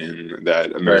awakening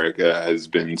that America has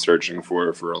been searching for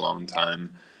a long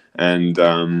time. And,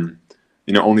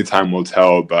 only time will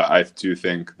tell, but I do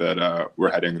think that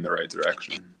we're heading in the right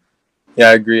direction. Yeah,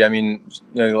 I agree. I mean,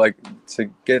 like, to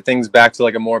get things back to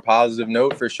like a more positive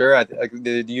note, for sure.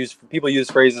 People use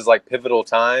phrases like pivotal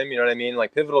time. You know what I mean?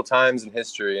 Like pivotal times in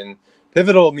history, and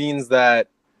pivotal means that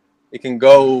it can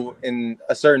go in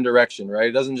a certain direction, right?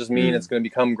 It doesn't just mean it's going to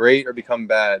become great or become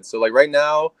bad. So like right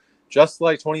now, just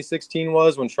like 2016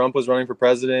 was when Trump was running for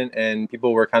president, and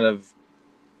people were kind of,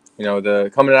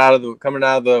 coming out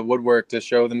of the woodwork to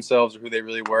show themselves who they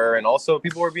really were, and also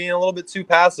people were being a little bit too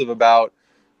passive about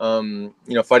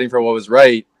fighting for what was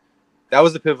right. That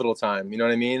was a pivotal time, you know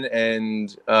what I mean?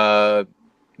 And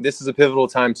this is a pivotal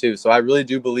time too. So I really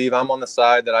do believe I'm on the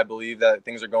side that I believe that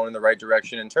things are going in the right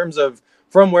direction in terms of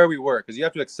from where we were, because you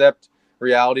have to accept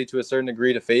reality to a certain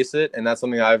degree to face it. And that's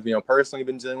something I've, personally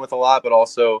been dealing with a lot, but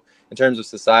also in terms of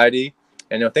society.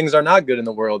 And, things are not good in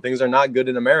the world. Things are not good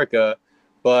in America,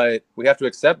 but we have to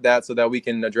accept that so that we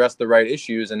can address the right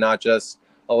issues and not just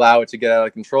allow it to get out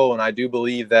of control. And I do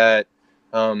believe that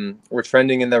we're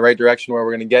trending in the right direction where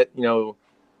we're going to get,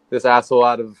 this asshole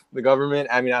out of the government.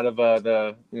 I mean, out of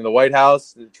the White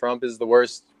House. Trump is the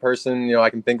worst person, I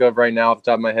can think of right now off the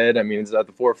top of my head. I mean, it's at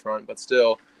the forefront, but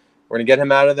still, we're going to get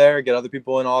him out of there, get other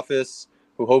people in office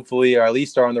who hopefully are at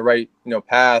least are on the right,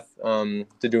 path to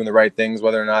doing the right things,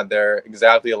 whether or not they're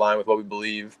exactly aligned with what we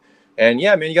believe. And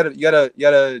yeah, man, you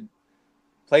gotta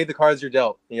play the cards you're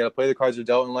dealt. You gotta play the cards you're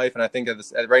dealt in life. And I think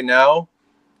right now,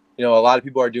 a lot of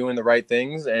people are doing the right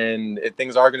things, and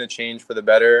things are going to change for the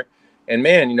better. And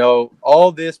man, you know,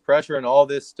 all this pressure and all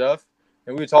this stuff,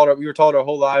 and we were told our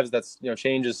whole lives that's, you know,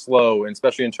 change is slow, and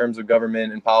especially in terms of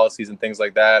government and policies and things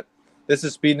like that. This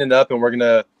is speeding it up, and we're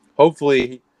gonna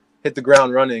hopefully hit the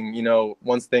ground running, you know,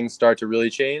 once things start to really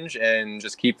change and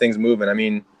just keep things moving. I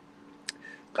mean,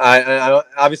 I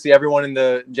obviously everyone in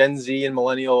the Gen Z and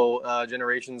millennial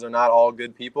generations are not all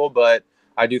good people, but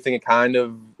I do think it kind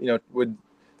of, you know,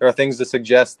 there are things to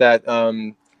suggest that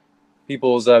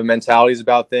people's mentalities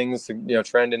about things, you know,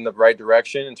 trend in the right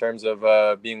direction in terms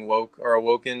of being woke or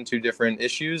awoken to different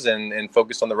issues and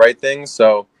focused on the right things.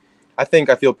 So I think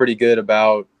I feel pretty good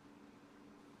about,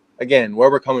 again,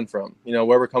 where we're coming from, you know,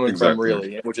 where we're coming from Exactly.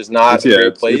 really, which is not It's a yeah, great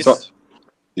it's all, place.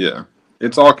 yeah.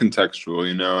 It's all contextual,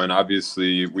 you know, and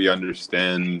obviously we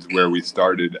understand where we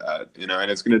started at, you know,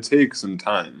 and it's going to take some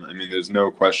time. I mean, there's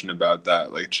no question about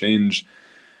that. Like change,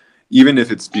 even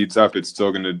if it speeds up, it's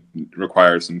still going to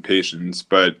require some patience,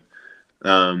 but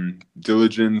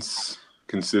diligence,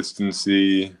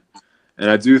 consistency, and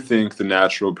I do think the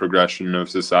natural progression of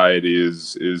society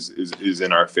is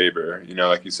in our favor. You know,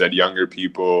 like you said, younger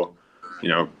people, you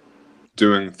know,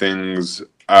 doing things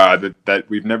that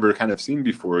we've never kind of seen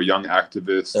before. Young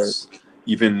activists,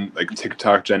 even like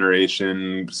TikTok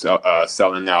generation,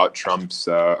 selling out Trump's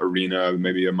arena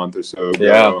maybe a month or so ago.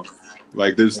 Yeah,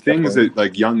 Like there's things definitely. that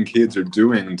like young kids are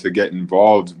doing to get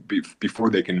involved before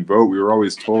they can vote. We were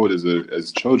always told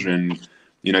as children,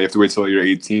 you know, you have to wait till you're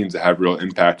 18 to have real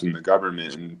impact in the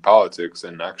government and politics.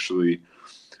 And actually,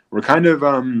 we're kind of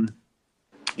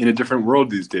in a different world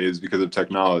these days because of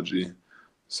technology.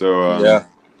 So Yeah,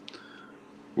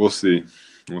 we'll see.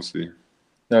 We'll see.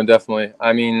 no, definitely.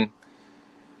 I mean,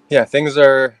 yeah, things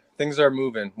are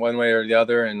moving one way or the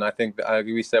other, and I think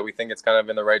we said we think it's kind of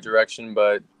in the right direction,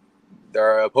 but there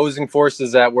are opposing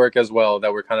forces at work as well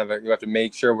that we're kind of, you have to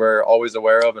make sure we're always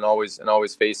aware of and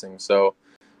always facing. So,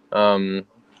 um,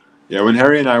 Yeah, when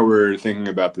Harry and I were thinking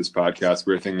about this podcast,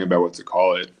 we were thinking about what to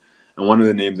call it. And one of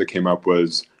the names that came up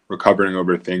was Recovering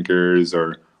Overthinkers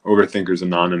or Overthinkers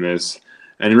Anonymous.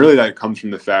 And really that comes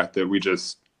from the fact that we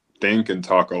just think and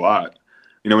talk a lot.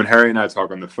 You know, when Harry and I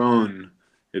talk on the phone,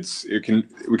 we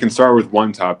can start with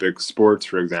one topic, sports,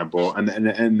 for example, and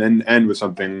then end with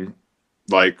something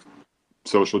like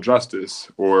social justice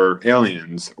or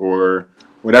aliens or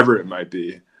whatever it might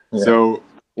be. yeah, So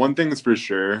one thing is for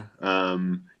sure,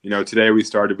 you know, today we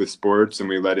started with sports and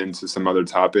we led into some other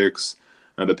topics,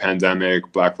 the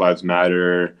pandemic, Black Lives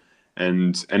Matter,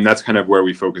 and that's kind of where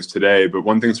we focus today. But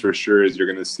one thing's for sure is you're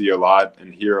going to see a lot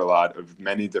and hear a lot of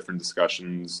many different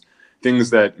discussions,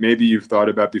 things that maybe you've thought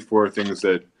about before, things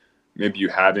that maybe you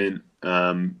haven't,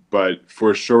 but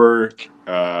for sure,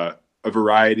 a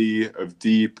variety of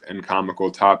deep and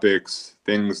comical topics,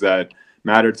 things that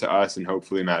matter to us and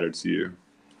hopefully matter to you.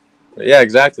 yeah,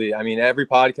 exactly. I mean, every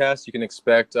podcast you can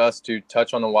expect us to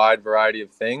touch on a wide variety of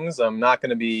things. I'm not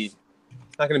going to be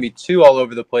too all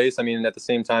over the place. I mean, at the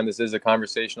same time, this is a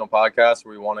conversational podcast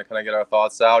where we want to kind of get our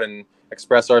thoughts out and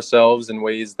express ourselves in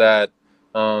ways that,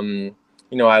 um,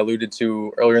 you know, I alluded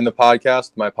to earlier in the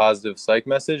podcast, my positive psych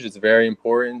message. It's very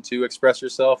important to express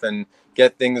yourself and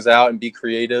get things out and be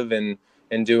creative and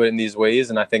do it in these ways.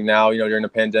 And I think now, you know, during the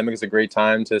pandemic is a great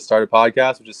time to start a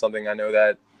podcast, which is something I know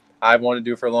that I've wanted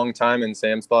to do for a long time and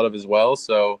Sam's thought of as well.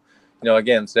 So, you know,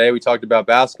 again, today we talked about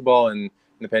basketball and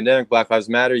the pandemic, Black Lives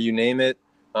Matter, you name it.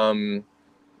 Um,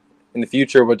 in the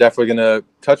future, we're definitely going to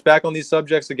touch back on these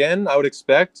subjects again, I would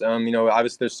expect. You know,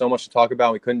 obviously there's so much to talk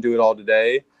about. We couldn't do it all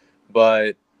today,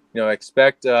 but, you know,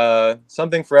 expect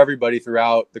something for everybody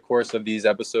throughout the course of these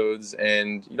episodes.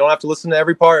 And you don't have to listen to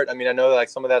every part. I mean, I know like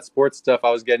some of that sports stuff I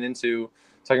was getting into,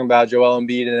 talking about Joel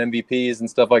Embiid and MVPs and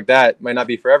stuff like that might not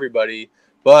be for everybody,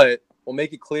 but we'll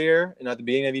make it clear. And at the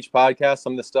beginning of each podcast,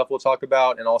 some of the stuff we'll talk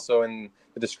about, and also in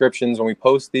the descriptions when we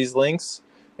post these links,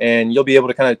 and you'll be able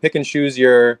to kind of pick and choose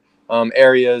your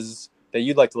areas that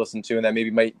you'd like to listen to and that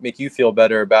maybe might make you feel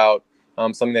better about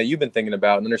something that you've been thinking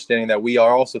about, and understanding that we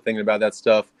are also thinking about that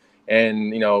stuff.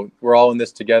 And, you know, we're all in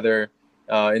this together,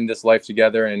 in this life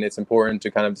together, and it's important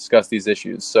to kind of discuss these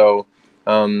issues. So,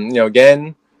 you know,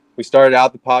 again, we started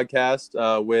out the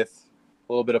podcast with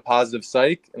a little bit of positive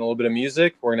psych and a little bit of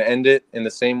music. We're going to end it in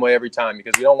the same way every time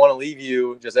because we don't want to leave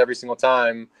you just every single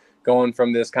time going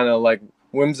from this kind of like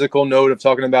whimsical note of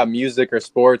talking about music or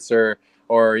sports or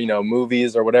you know,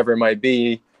 movies or whatever it might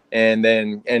be, and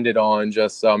then end it on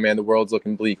just, oh man, the world's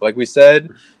looking bleak. Like we said,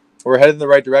 we're headed in the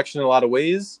right direction in a lot of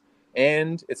ways,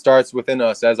 and it starts within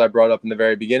us, as I brought up in the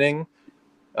very beginning.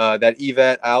 That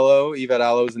Yvette Allo is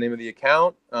the name of the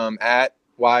account, at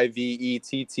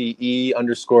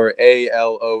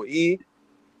YVETTE_ALOE.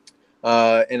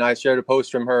 And I shared a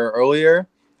post from her earlier.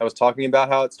 I was talking about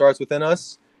how it starts within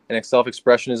us and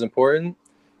self-expression is important.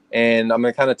 And I'm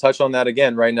going to kind of touch on that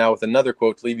again right now with another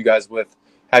quote to leave you guys with,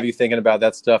 have you thinking about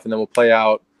that stuff, and then we'll play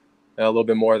out a little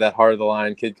bit more of that Heart of the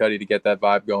Lion Kid Cudi to get that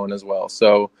vibe going as well.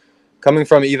 So coming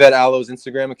from Yvette Allo's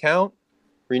Instagram account,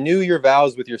 renew your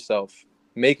vows with yourself.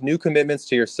 Make new commitments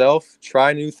to yourself.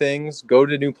 Try new things. Go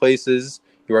to new places.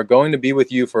 You are going to be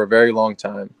with you for a very long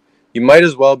time. You might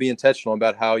as well be intentional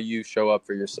about how you show up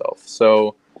for yourself.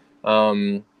 So,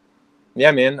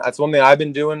 yeah, man, that's one thing I've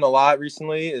been doing a lot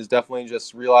recently, is definitely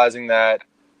just realizing that,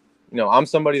 I'm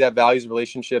somebody that values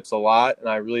relationships a lot, and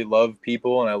I really love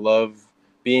people and I love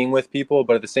being with people.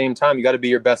 But at the same time, you got to be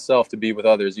your best self to be with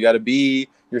others. You got to be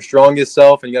your strongest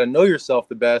self, and you got to know yourself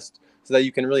the best so that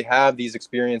you can really have these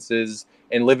experiences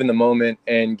and live in the moment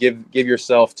and give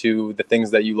yourself to the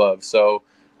things that you love. So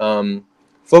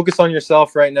focus on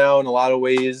yourself right now in a lot of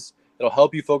ways. It'll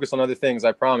help you focus on other things.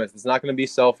 I promise. It's not going to be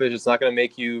selfish. It's not going to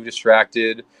make you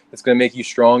distracted. It's going to make you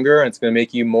stronger, and it's going to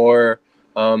make you more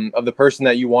of the person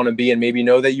that you want to be, and maybe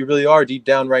know that you really are deep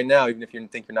down right now, even if you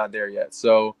think you're not there yet.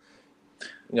 So,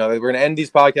 we're going to end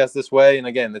these podcasts this way. And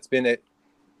again, it's been it.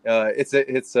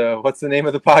 It's what's the name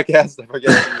of the podcast? I forget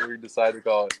what we decided to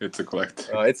call it. It's eclectic.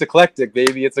 It's eclectic,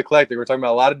 baby. It's eclectic. We're talking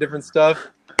about a lot of different stuff.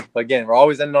 But again, we're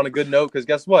always ending on a good note, because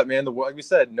guess what, man? Like we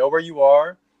said, know where you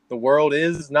are. The world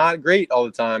is not great all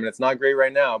the time, and it's not great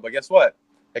right now. But guess what?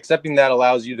 Accepting that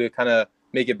allows you to kind of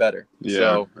make it better. Yeah.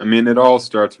 So, I mean, it all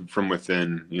starts from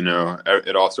within,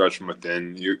 it all starts from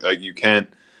within. You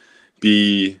can't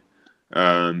be,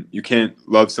 you can't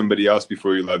love somebody else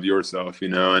before you love yourself,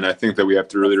 and I think that we have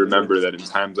to really remember that in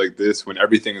times like this, when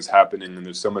everything is happening and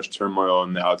there's so much turmoil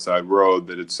in the outside world,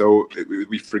 that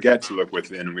we forget to look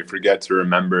within, and we forget to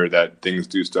remember that things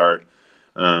do start,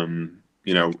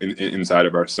 inside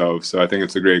of ourselves. So I think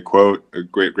it's a great quote, a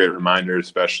great reminder,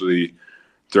 especially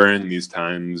during these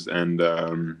times, and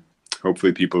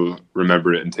hopefully people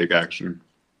remember it and take action.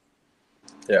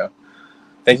 Yeah.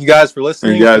 Thank you guys for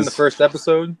listening in the first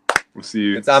episode. We'll see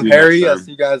you. I'm Harry. I'll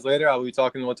see you guys later. We'll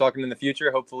talking in the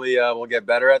future. Hopefully we'll get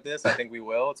better at this. I think we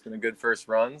will. It's been a good first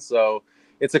run. So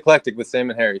it's eclectic with Sam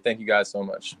and Harry. Thank you guys so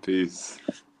much. Peace.